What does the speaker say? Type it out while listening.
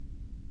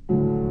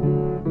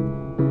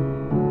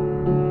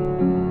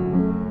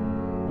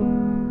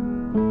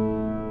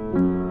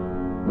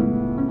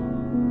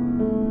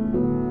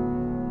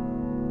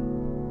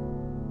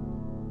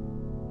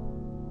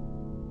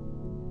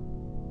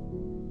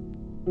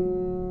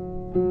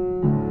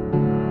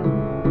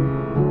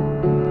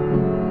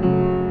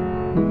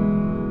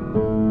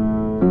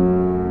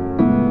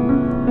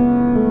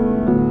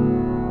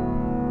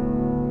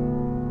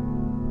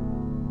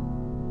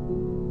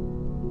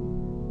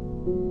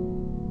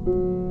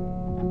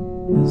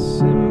A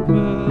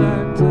simple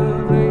act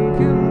of ink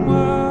and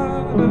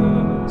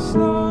water,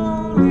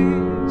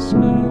 slowly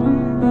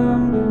spreading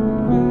down in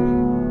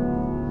rain.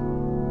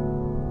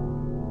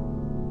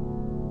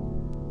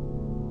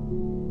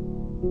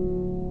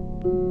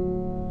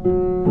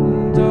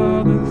 And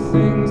all the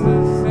things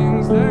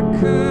that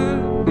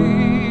could be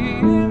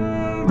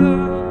in the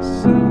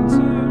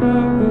center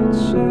of its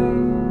shade.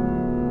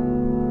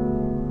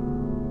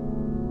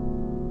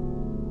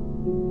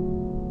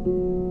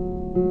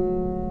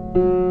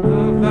 A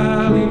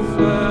valley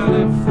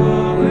flooded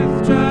full with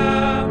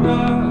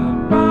drama,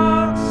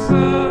 box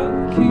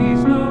of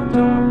keys, no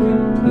dog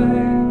can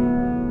play.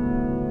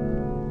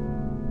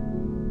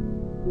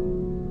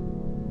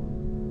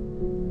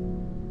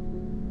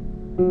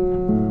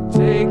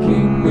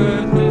 Taking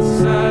earth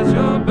inside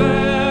your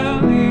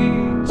belly,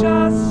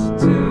 just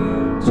to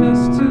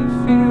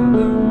feel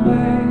the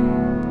way,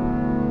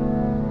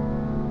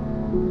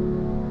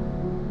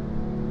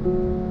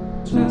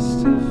 just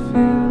to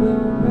feel the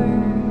way.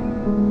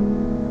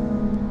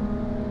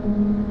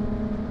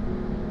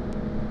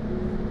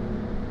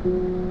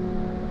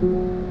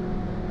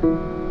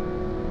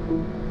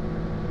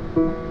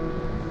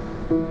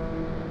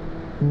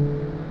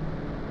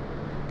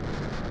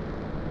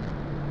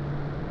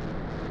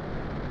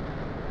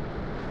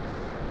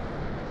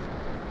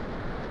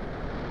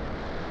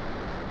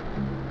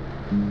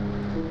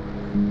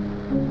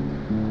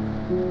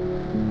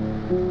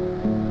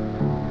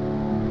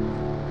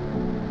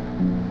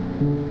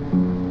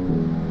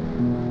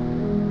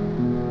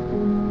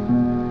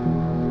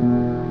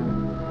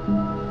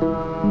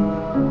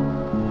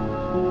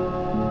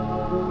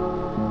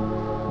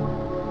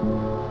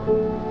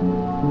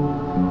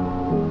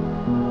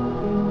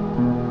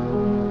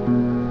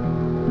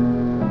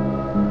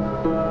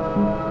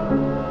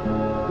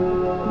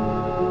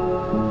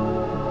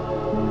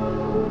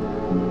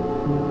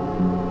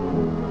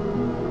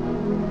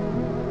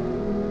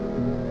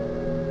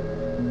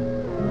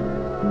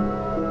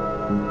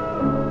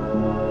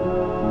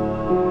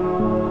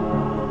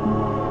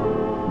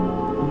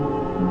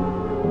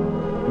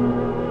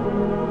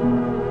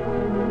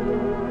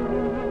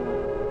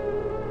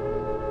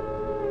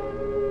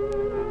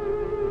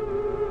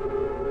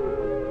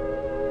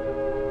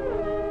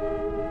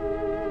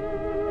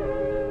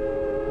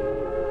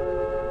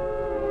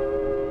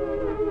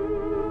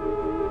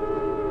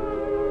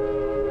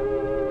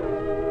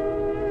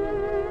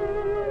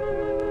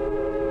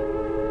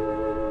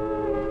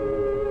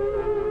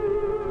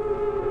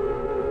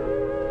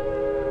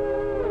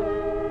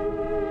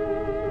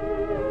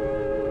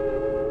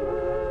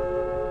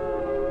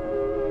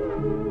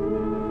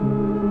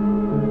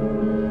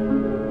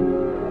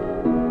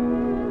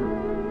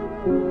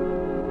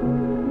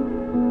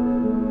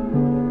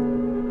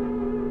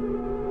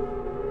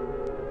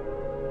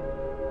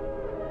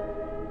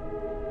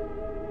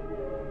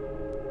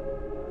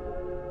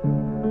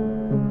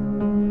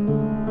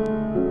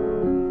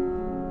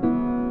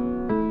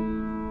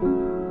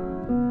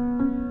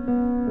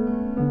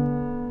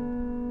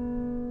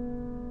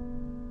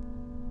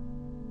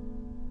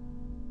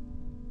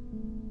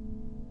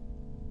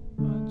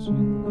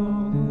 Watching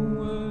all the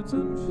words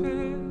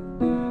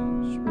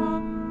unfinished,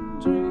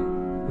 wondering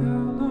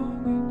how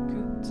long it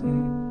could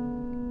take.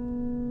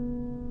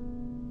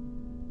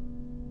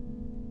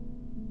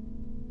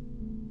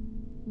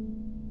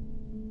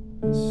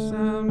 The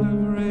sound of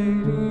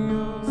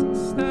radios and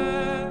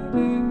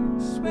static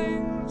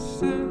swings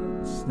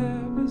and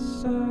stare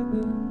beside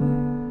the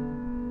lake.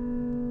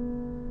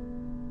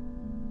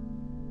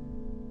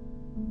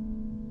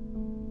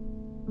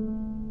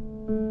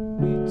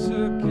 We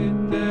took it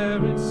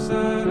there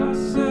inside our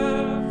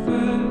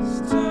surface,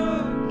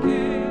 took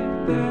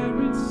it there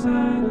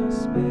inside our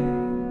space.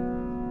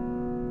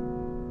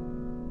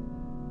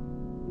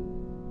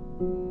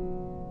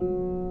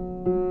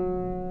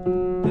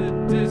 The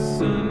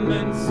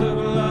dissonance of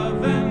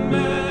love and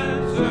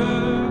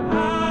measure,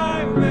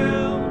 I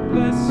will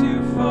bless you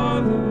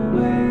for the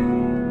way.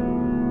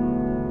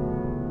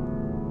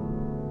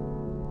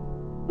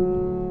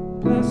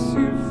 Bless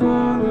you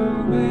for the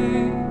way.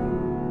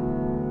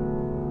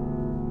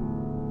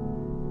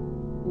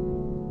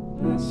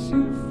 Bless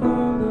you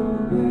for the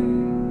way.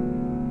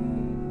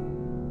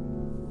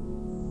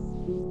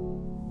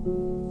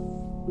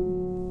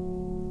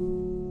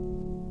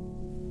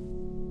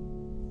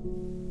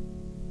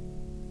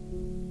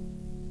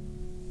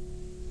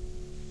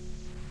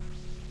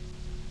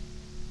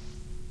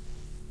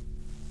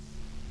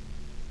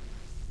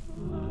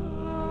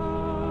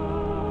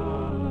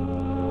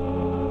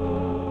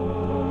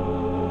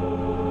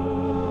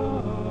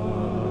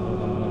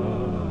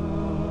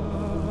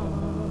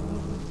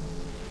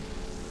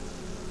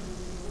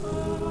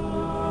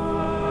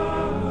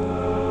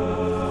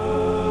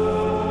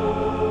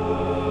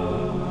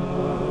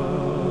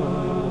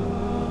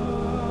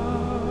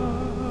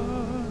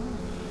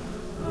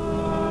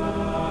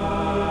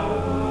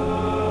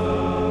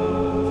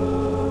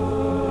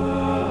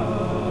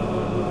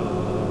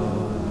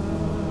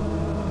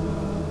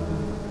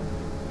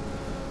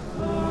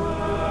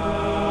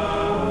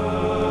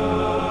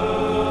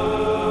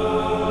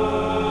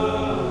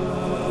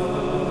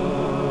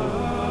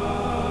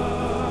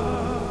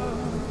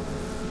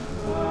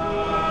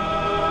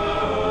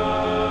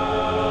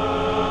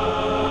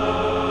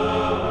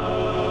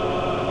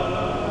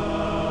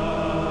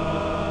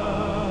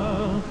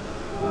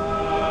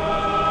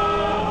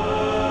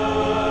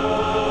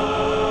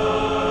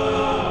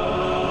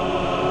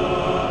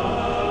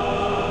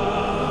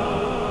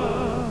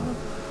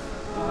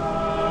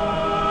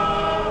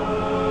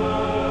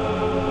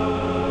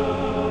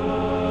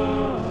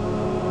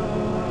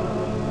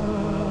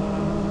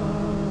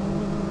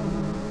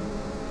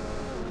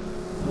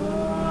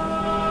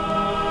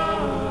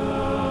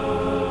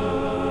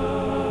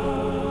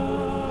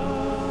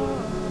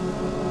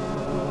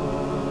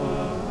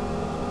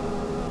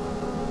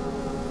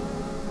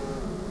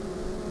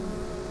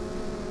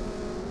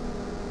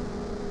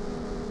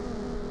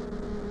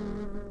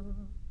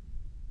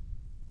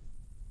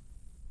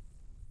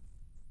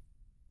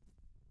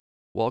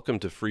 Welcome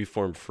to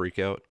Freeform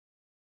Freakout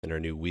and our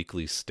new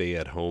weekly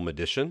stay-at-home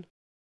edition.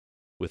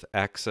 With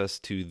access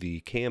to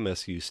the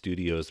KMSU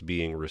studios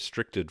being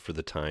restricted for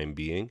the time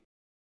being,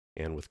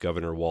 and with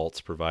Governor Walz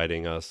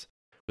providing us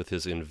with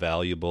his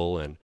invaluable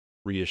and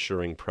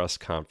reassuring press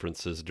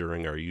conferences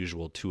during our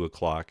usual 2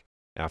 o'clock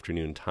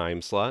afternoon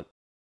time slot,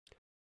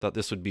 thought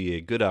this would be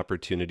a good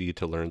opportunity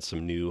to learn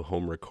some new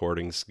home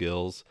recording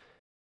skills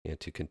and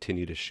to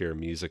continue to share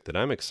music that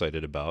I'm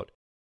excited about,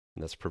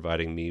 and that's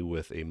providing me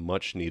with a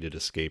much-needed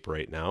escape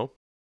right now.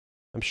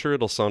 I'm sure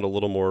it'll sound a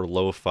little more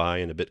lo-fi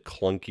and a bit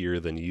clunkier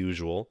than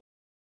usual,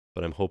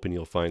 but I'm hoping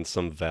you'll find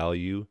some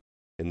value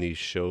in these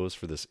shows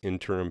for this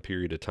interim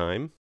period of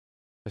time.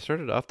 I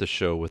started off the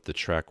show with the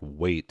track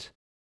Wait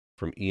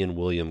from Ian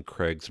William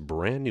Craig's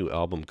brand new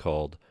album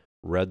called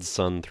Red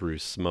Sun Through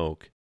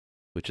Smoke,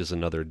 which is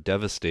another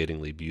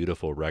devastatingly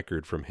beautiful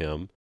record from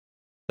him.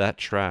 That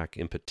track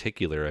in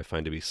particular I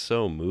find to be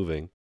so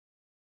moving.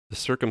 The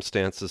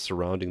circumstances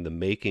surrounding the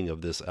making of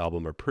this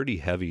album are pretty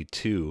heavy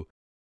too,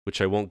 which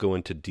I won't go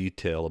into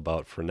detail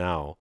about for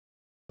now,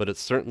 but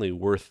it's certainly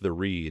worth the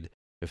read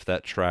if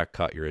that track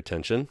caught your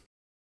attention. I'm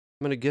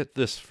going to get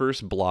this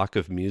first block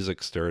of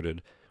music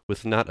started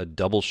with not a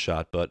double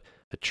shot, but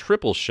a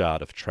triple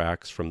shot of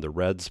tracks from the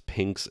Reds,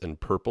 Pinks, and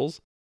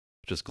Purples,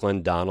 which is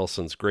Glenn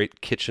Donaldson's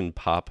great kitchen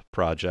pop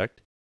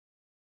project.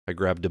 I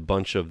grabbed a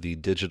bunch of the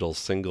digital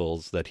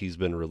singles that he's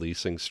been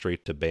releasing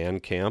straight to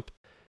Bandcamp,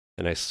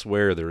 and I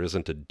swear there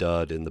isn't a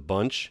dud in the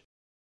bunch,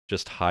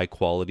 just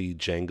high-quality,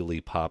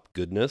 jangly pop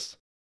goodness.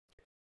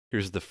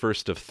 Here's the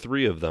first of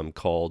 3 of them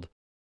called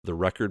The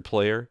Record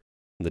Player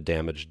and The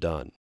Damage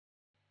Done.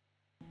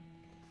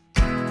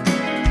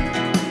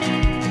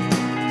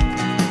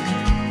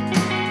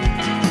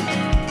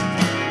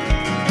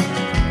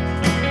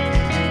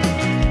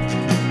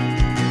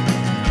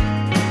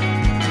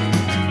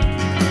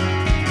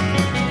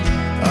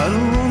 I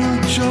don't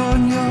wanna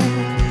join your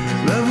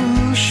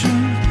revolution,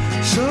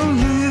 so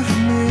leave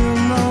me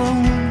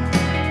alone.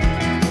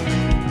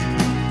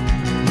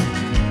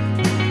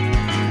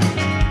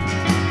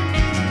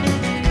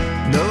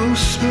 No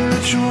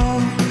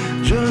spiritual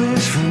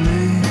journeys for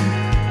me,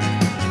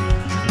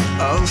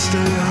 I'll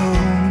stay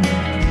home.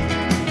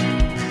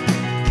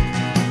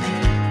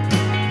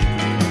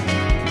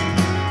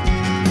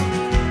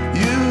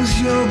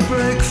 Use your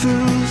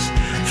breakthroughs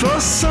for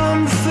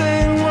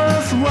something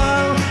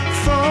worthwhile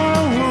for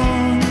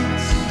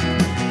once.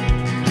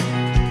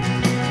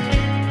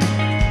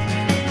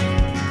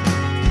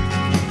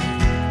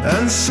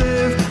 And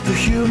save the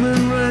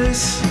human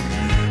race.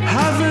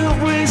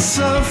 Haven't we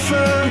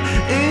suffered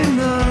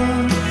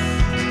enough?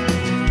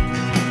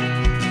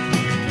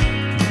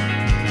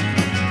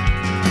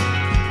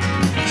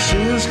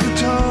 Serious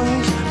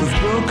guitars with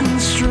broken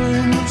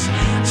strings,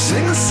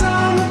 sing a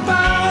song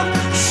about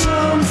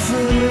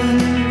something.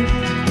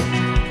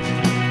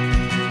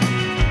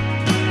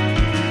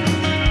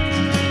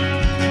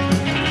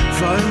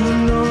 Find the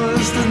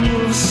noise that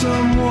moves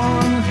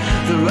someone.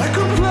 The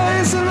record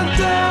plays and the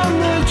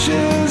damage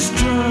is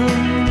done.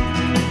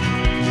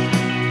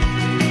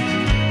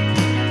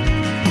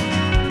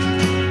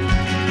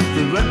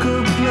 The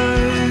record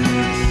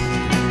plays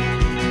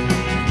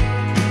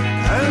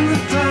and the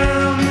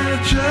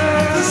damage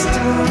is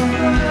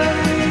done.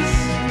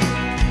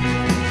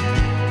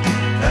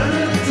 And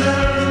the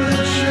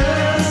damage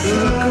is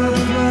done.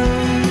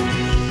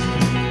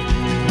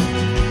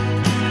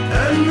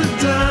 And the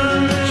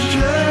damage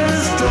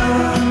is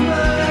done.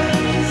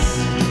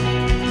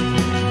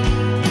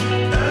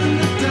 And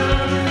the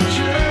damage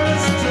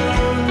is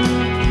done.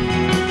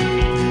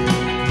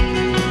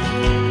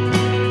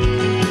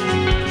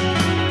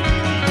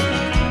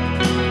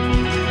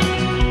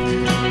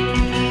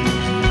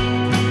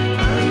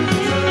 And the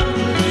damage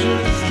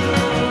is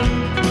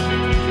done.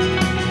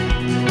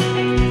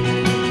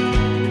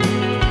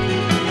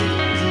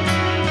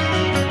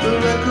 The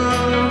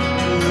record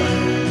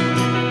plays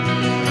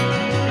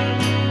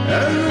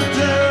and the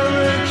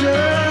damage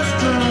is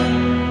done.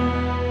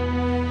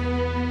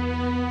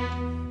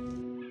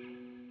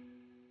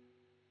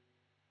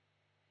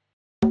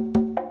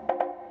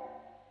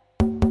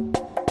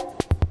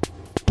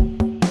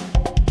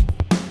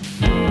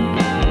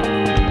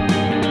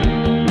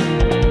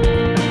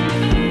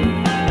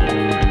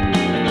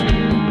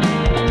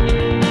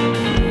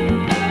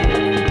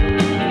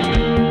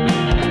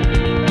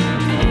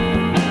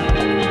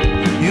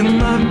 You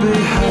might be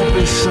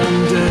happy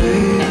someday,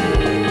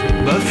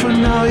 but for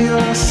now you're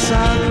a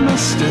sad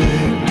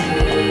mistake.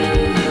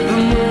 The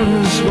moon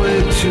is way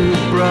too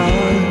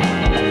bright.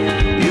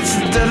 It's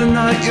the dead of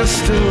night, you're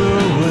still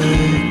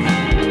awake.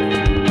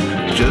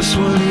 Just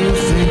when you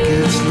think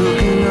it's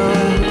looking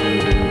up,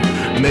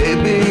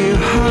 maybe you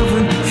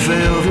haven't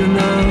failed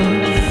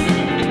enough.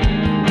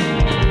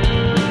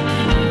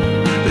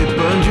 They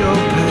burned your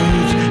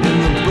page in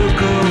the book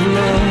of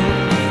love.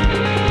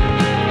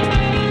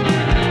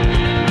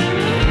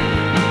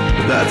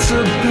 That's a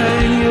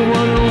pain you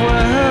weren't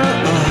aware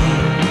of.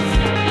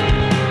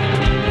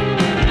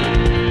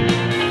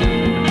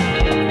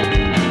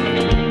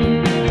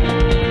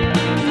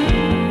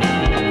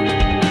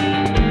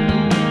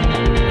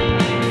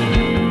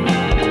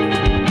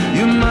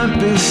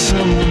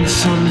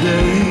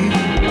 someday,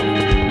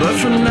 but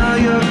for now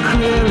you're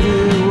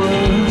clearly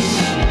worse.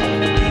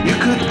 You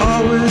could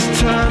always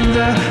turn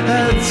their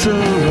heads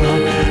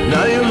around.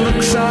 Now your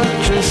looks are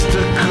just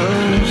a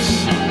curse.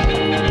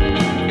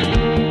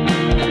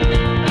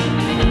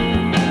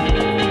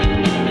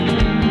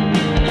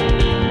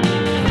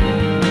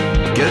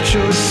 Get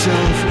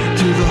yourself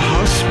to the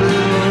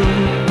hospital.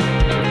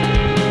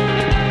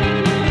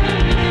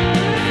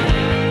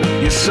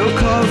 Your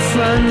so-called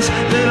friends,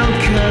 they don't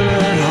care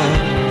at all.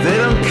 They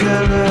don't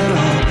care at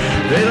all.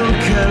 They don't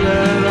care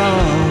at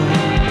all.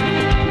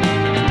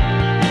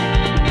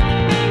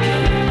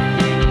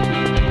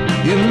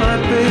 You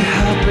might be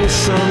happy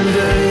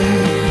someday,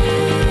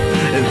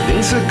 and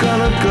things are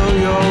gonna go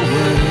your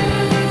way.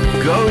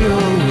 Go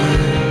your way.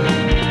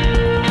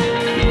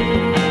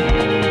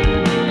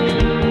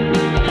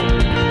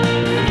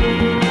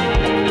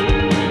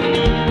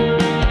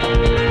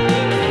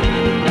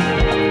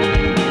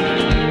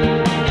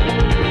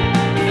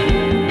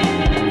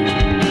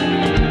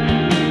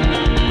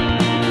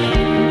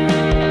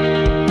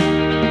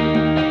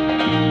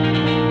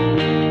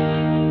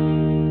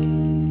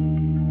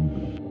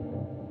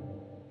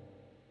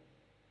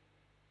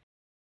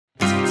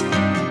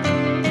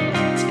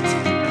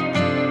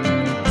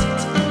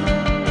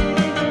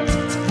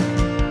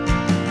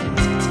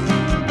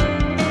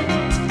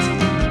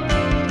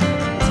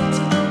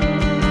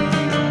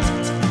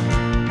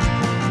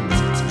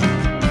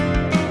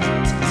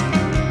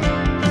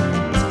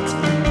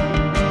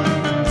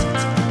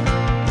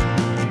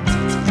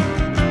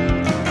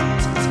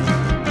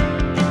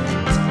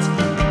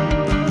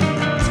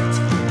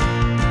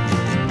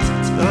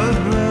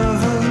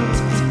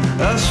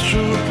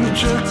 Astral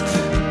project,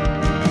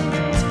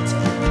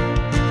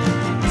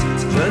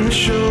 then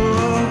show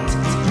up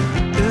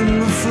in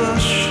the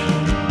flesh.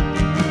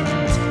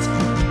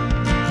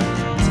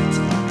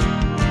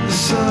 The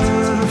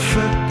side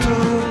effect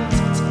of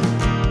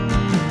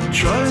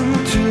trying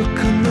to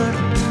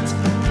connect.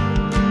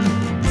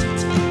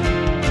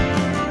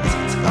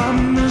 I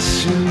miss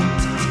you,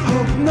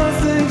 hope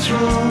nothing's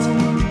wrong.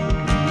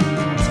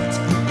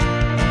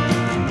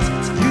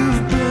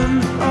 You've been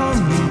on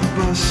the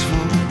bus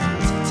for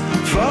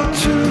far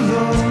too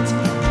long.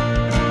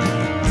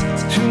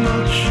 Too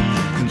much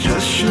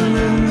congestion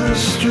in the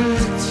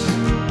streets.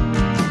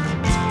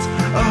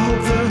 I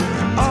hope they're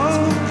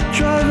all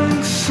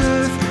driving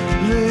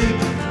safely,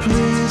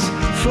 please,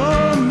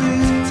 for me.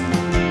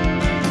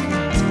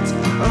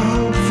 I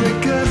hope they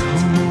get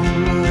home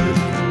alright.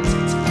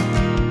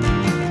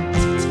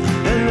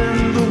 And then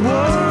the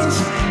wars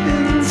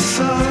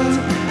inside,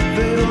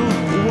 they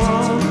don't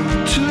want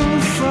to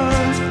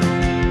fight.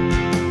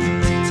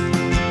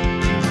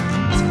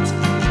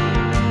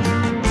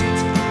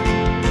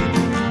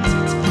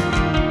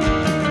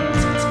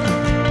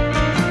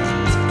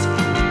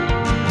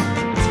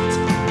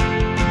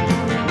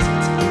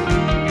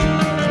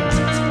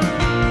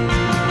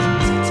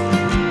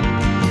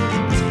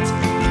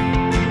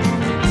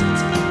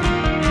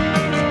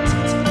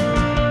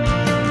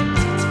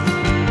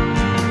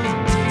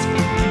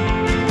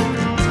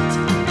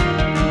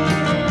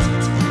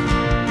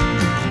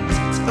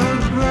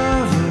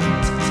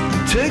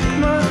 Take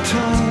my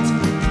time,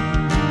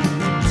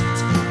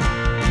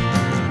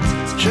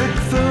 check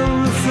the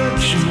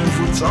reflection of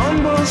what's on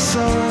both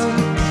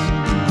sides.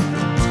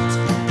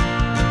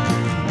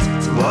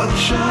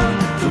 Watch out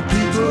for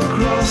people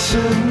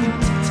crossing,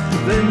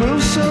 they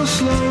move so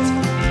slow.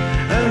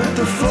 And at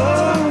the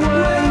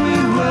four-way we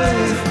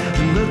wave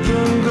and let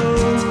them go.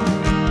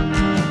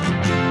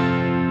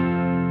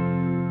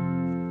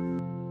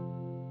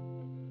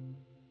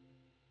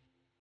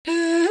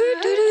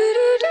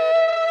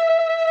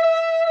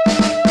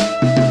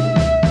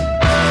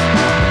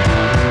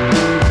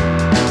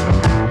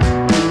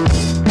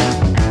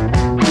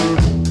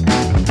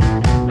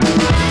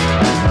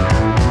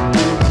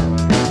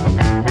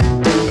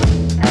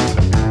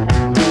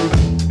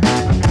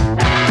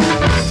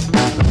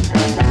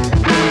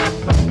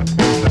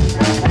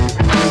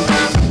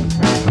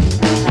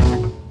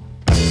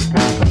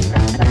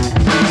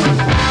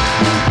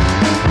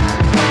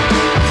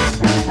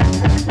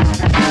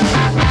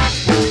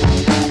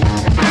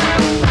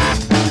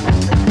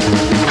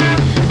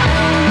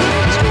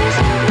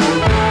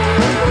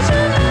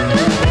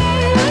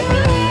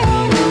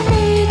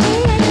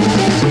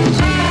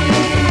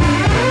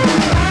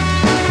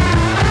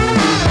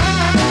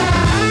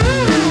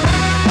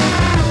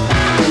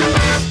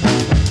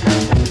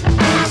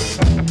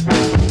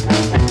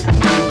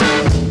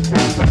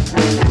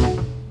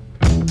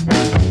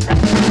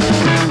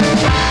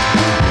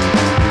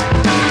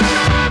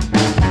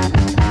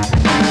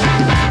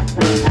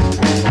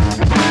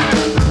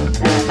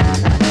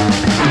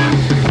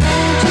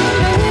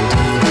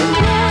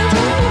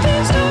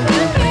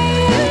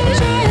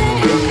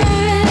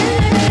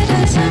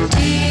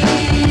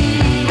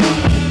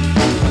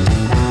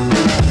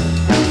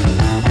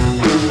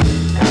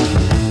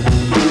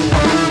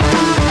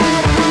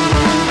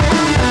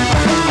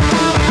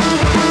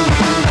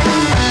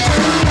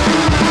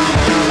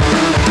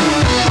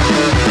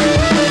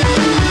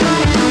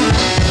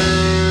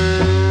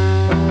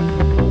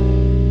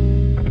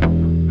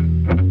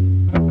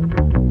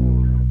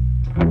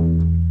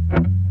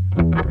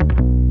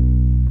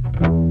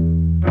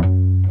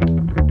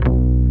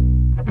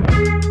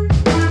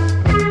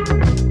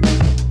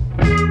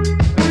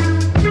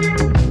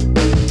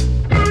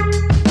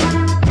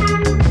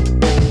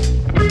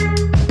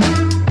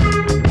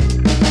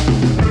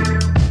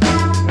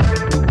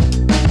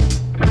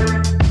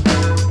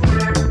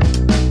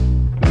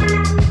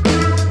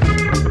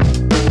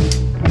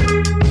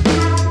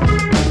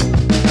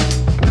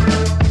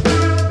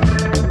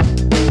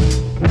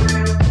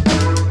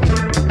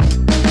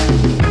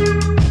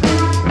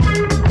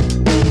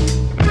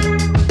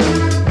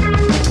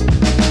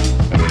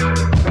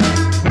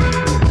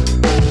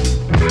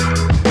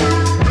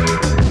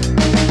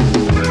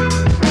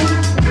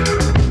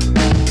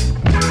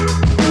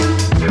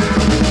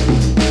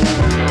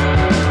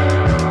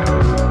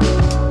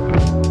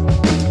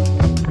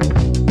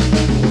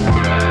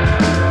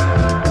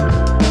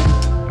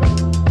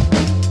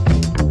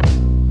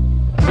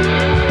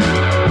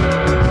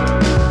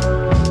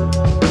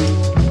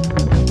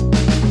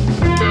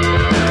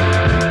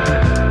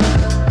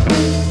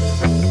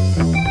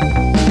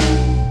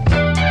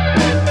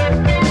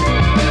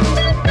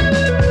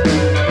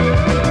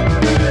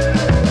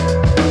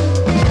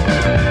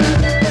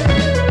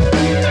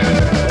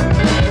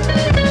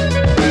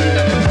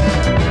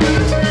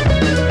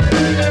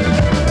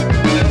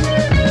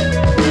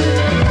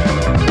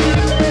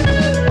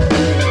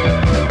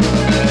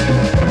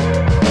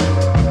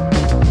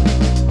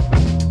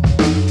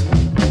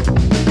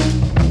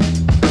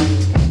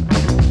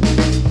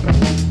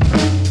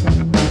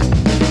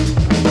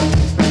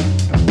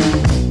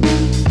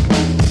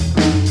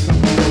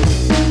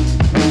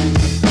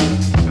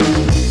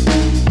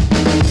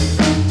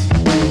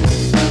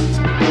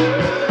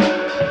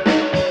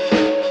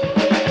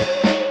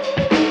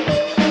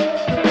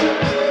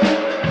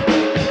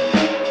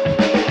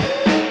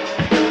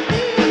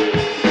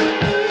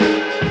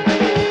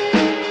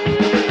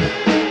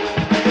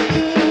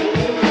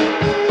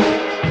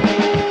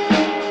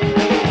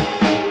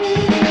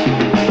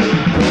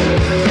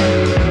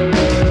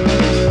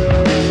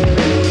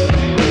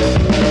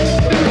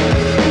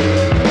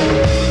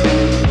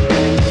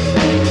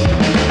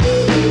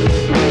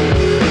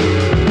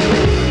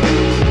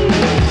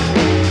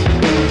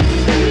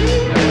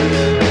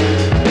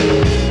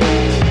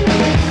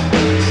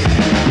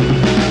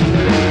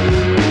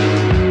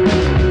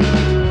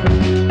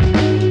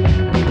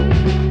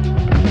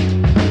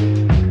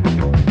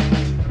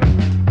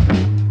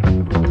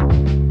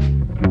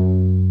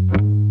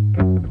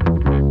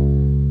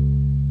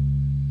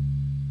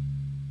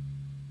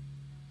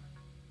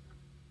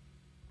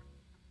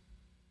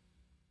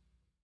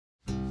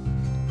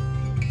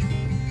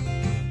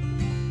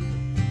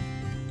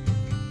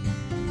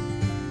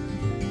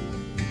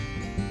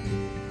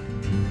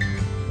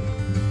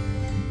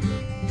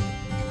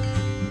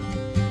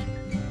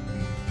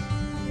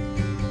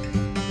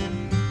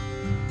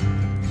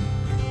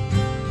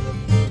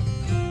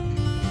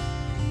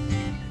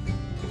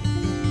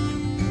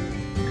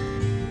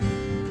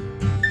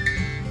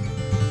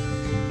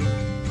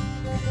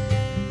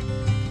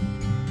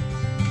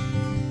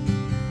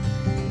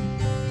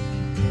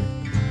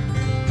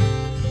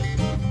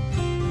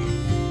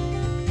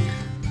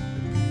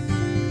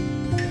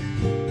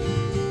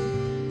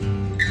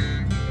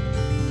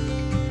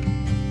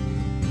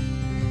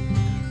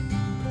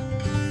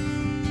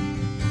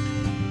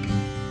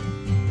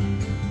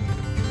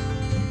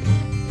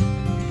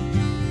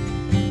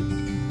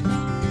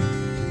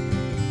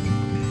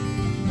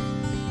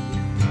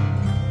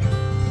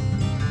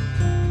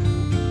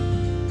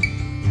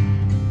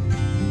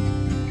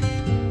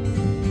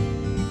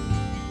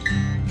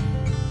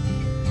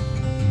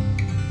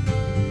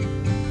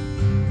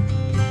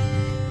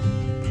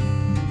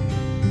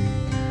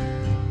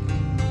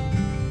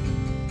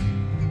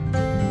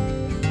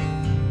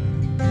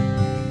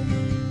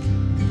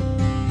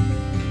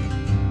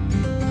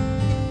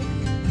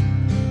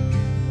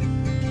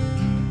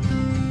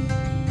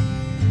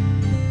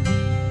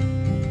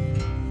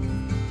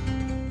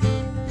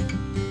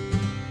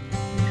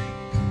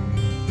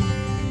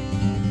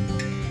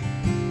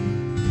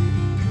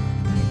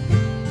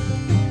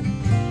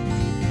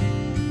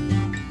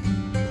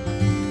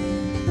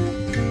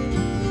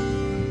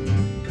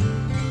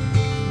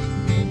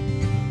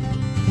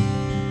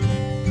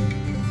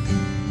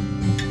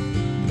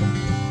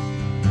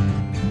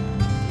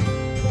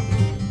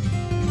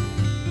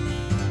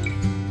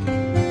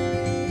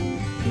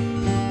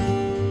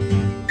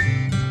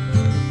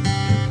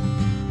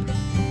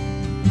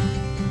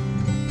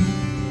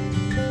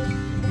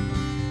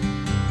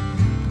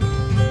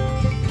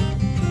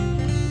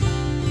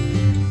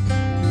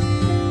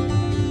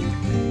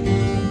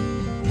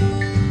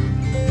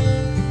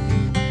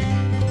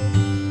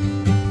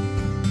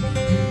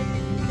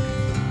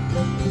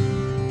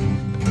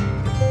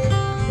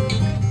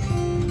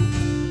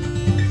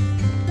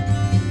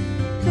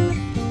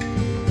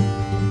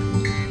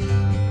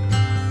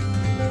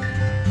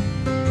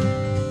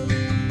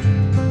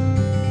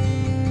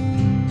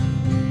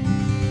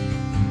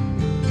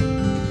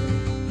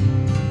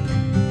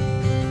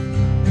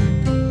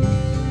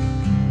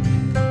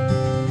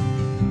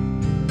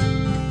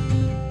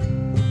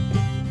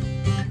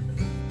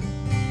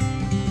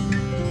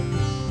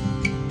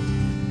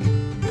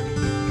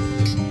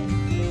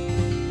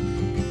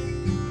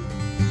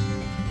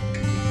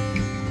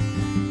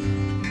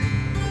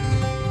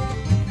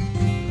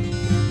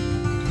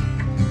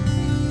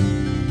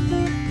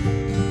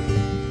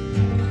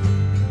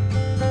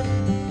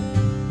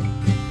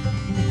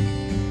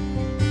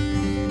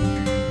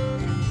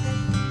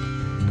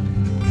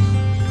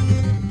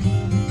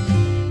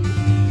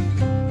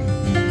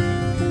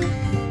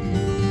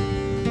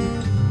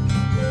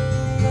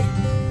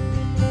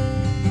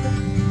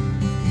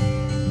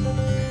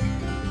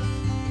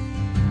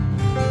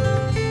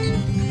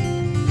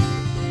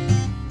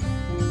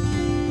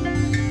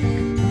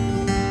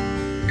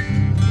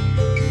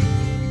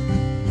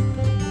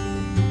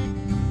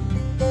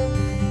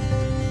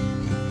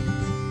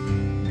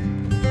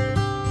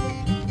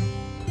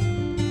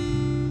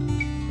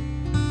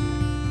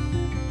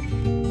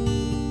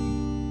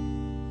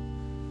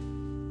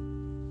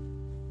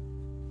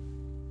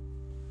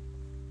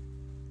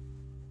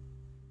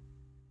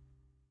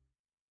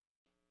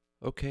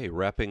 Okay,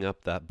 wrapping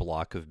up that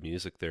block of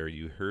music there,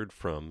 you heard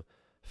from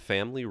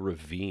Family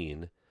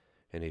Ravine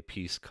in a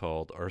piece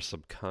called Our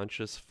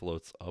Subconscious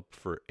Floats Up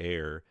for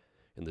Air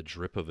in the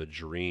Drip of a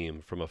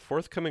Dream from a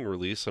forthcoming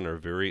release on our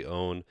very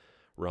own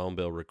Round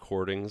Bale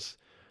Recordings.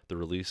 The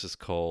release is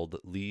called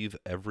Leave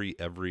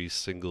Every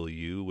Single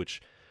You,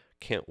 which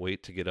can't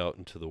wait to get out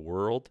into the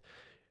world.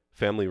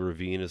 Family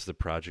Ravine is the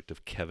project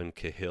of Kevin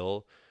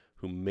Cahill,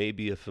 who may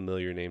be a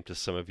familiar name to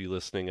some of you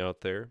listening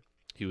out there.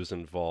 He was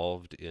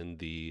involved in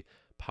the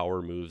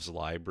Power Moves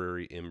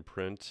Library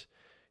imprint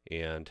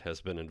and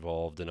has been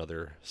involved in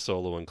other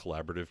solo and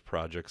collaborative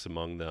projects,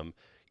 among them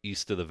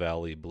East of the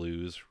Valley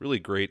Blues. Really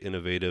great,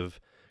 innovative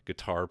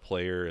guitar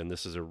player, and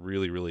this is a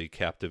really, really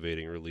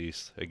captivating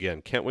release.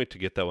 Again, can't wait to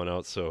get that one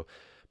out, so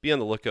be on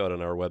the lookout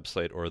on our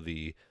website or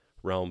the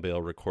Round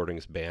Bale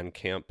Recordings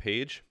Bandcamp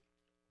page.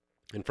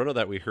 In front of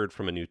that, we heard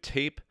from a new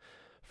tape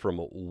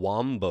from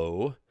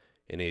Wombo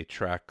in a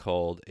track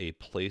called A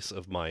Place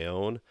of My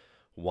Own.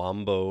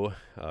 Wombo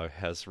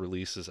has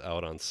releases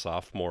out on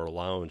Sophomore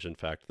Lounge. In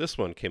fact, this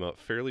one came out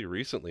fairly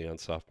recently on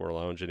Sophomore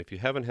Lounge, and if you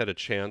haven't had a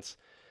chance,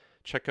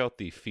 check out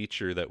the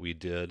feature that we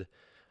did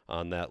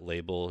on that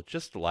label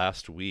just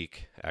last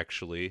week,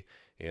 actually,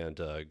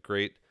 and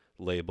great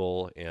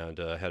label, and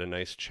had a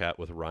nice chat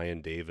with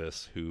Ryan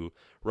Davis, who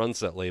runs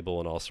that label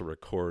and also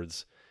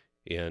records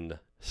in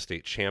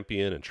State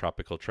Champion and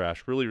Tropical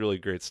Trash. Really, really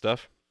great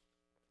stuff.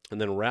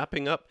 And then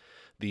wrapping up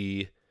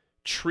the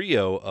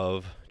trio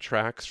of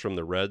tracks from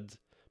the Reds,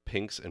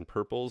 Pinks, and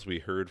Purples, we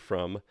heard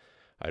from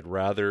I'd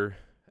Rather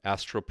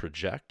Astral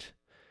Project.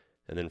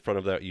 And in front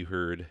of that, you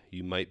heard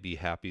You Might Be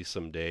Happy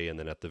Someday. And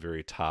then at the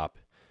very top,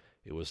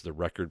 it was The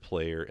Record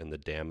Player and The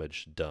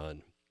Damage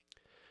Done.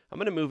 I'm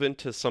going to move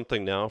into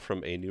something now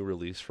from a new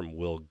release from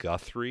Will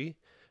Guthrie,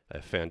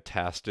 a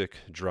fantastic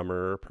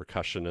drummer,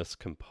 percussionist,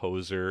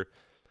 composer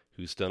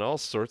who's done all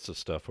sorts of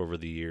stuff over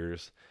the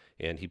years.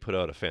 And he put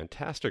out a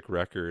fantastic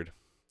record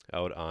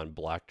out on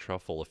Black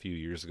Truffle a few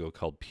years ago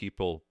called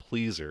People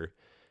Pleaser,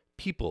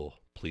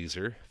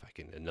 if I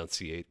can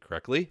enunciate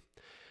correctly,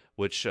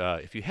 which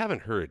if you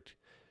haven't heard,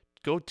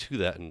 go to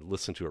that and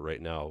listen to it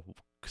right now.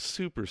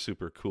 Super,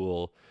 super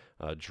cool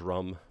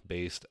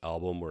drum-based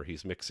album where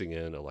he's mixing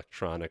in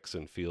electronics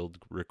and field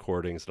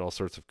recordings and all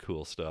sorts of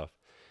cool stuff.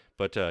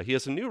 But he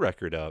has a new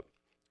record out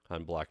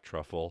on Black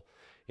Truffle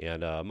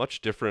and a much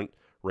different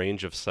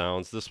range of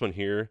sounds. This one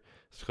here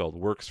is called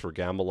Works for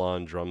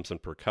Gamelan Drums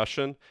and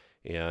Percussion.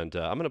 And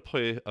I'm going to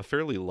play a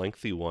fairly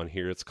lengthy one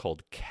here. It's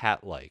called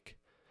Cat-Like.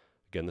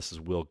 Again, this is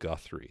Will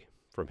Guthrie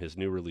from his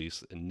new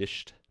release,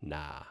 Nisht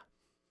Na.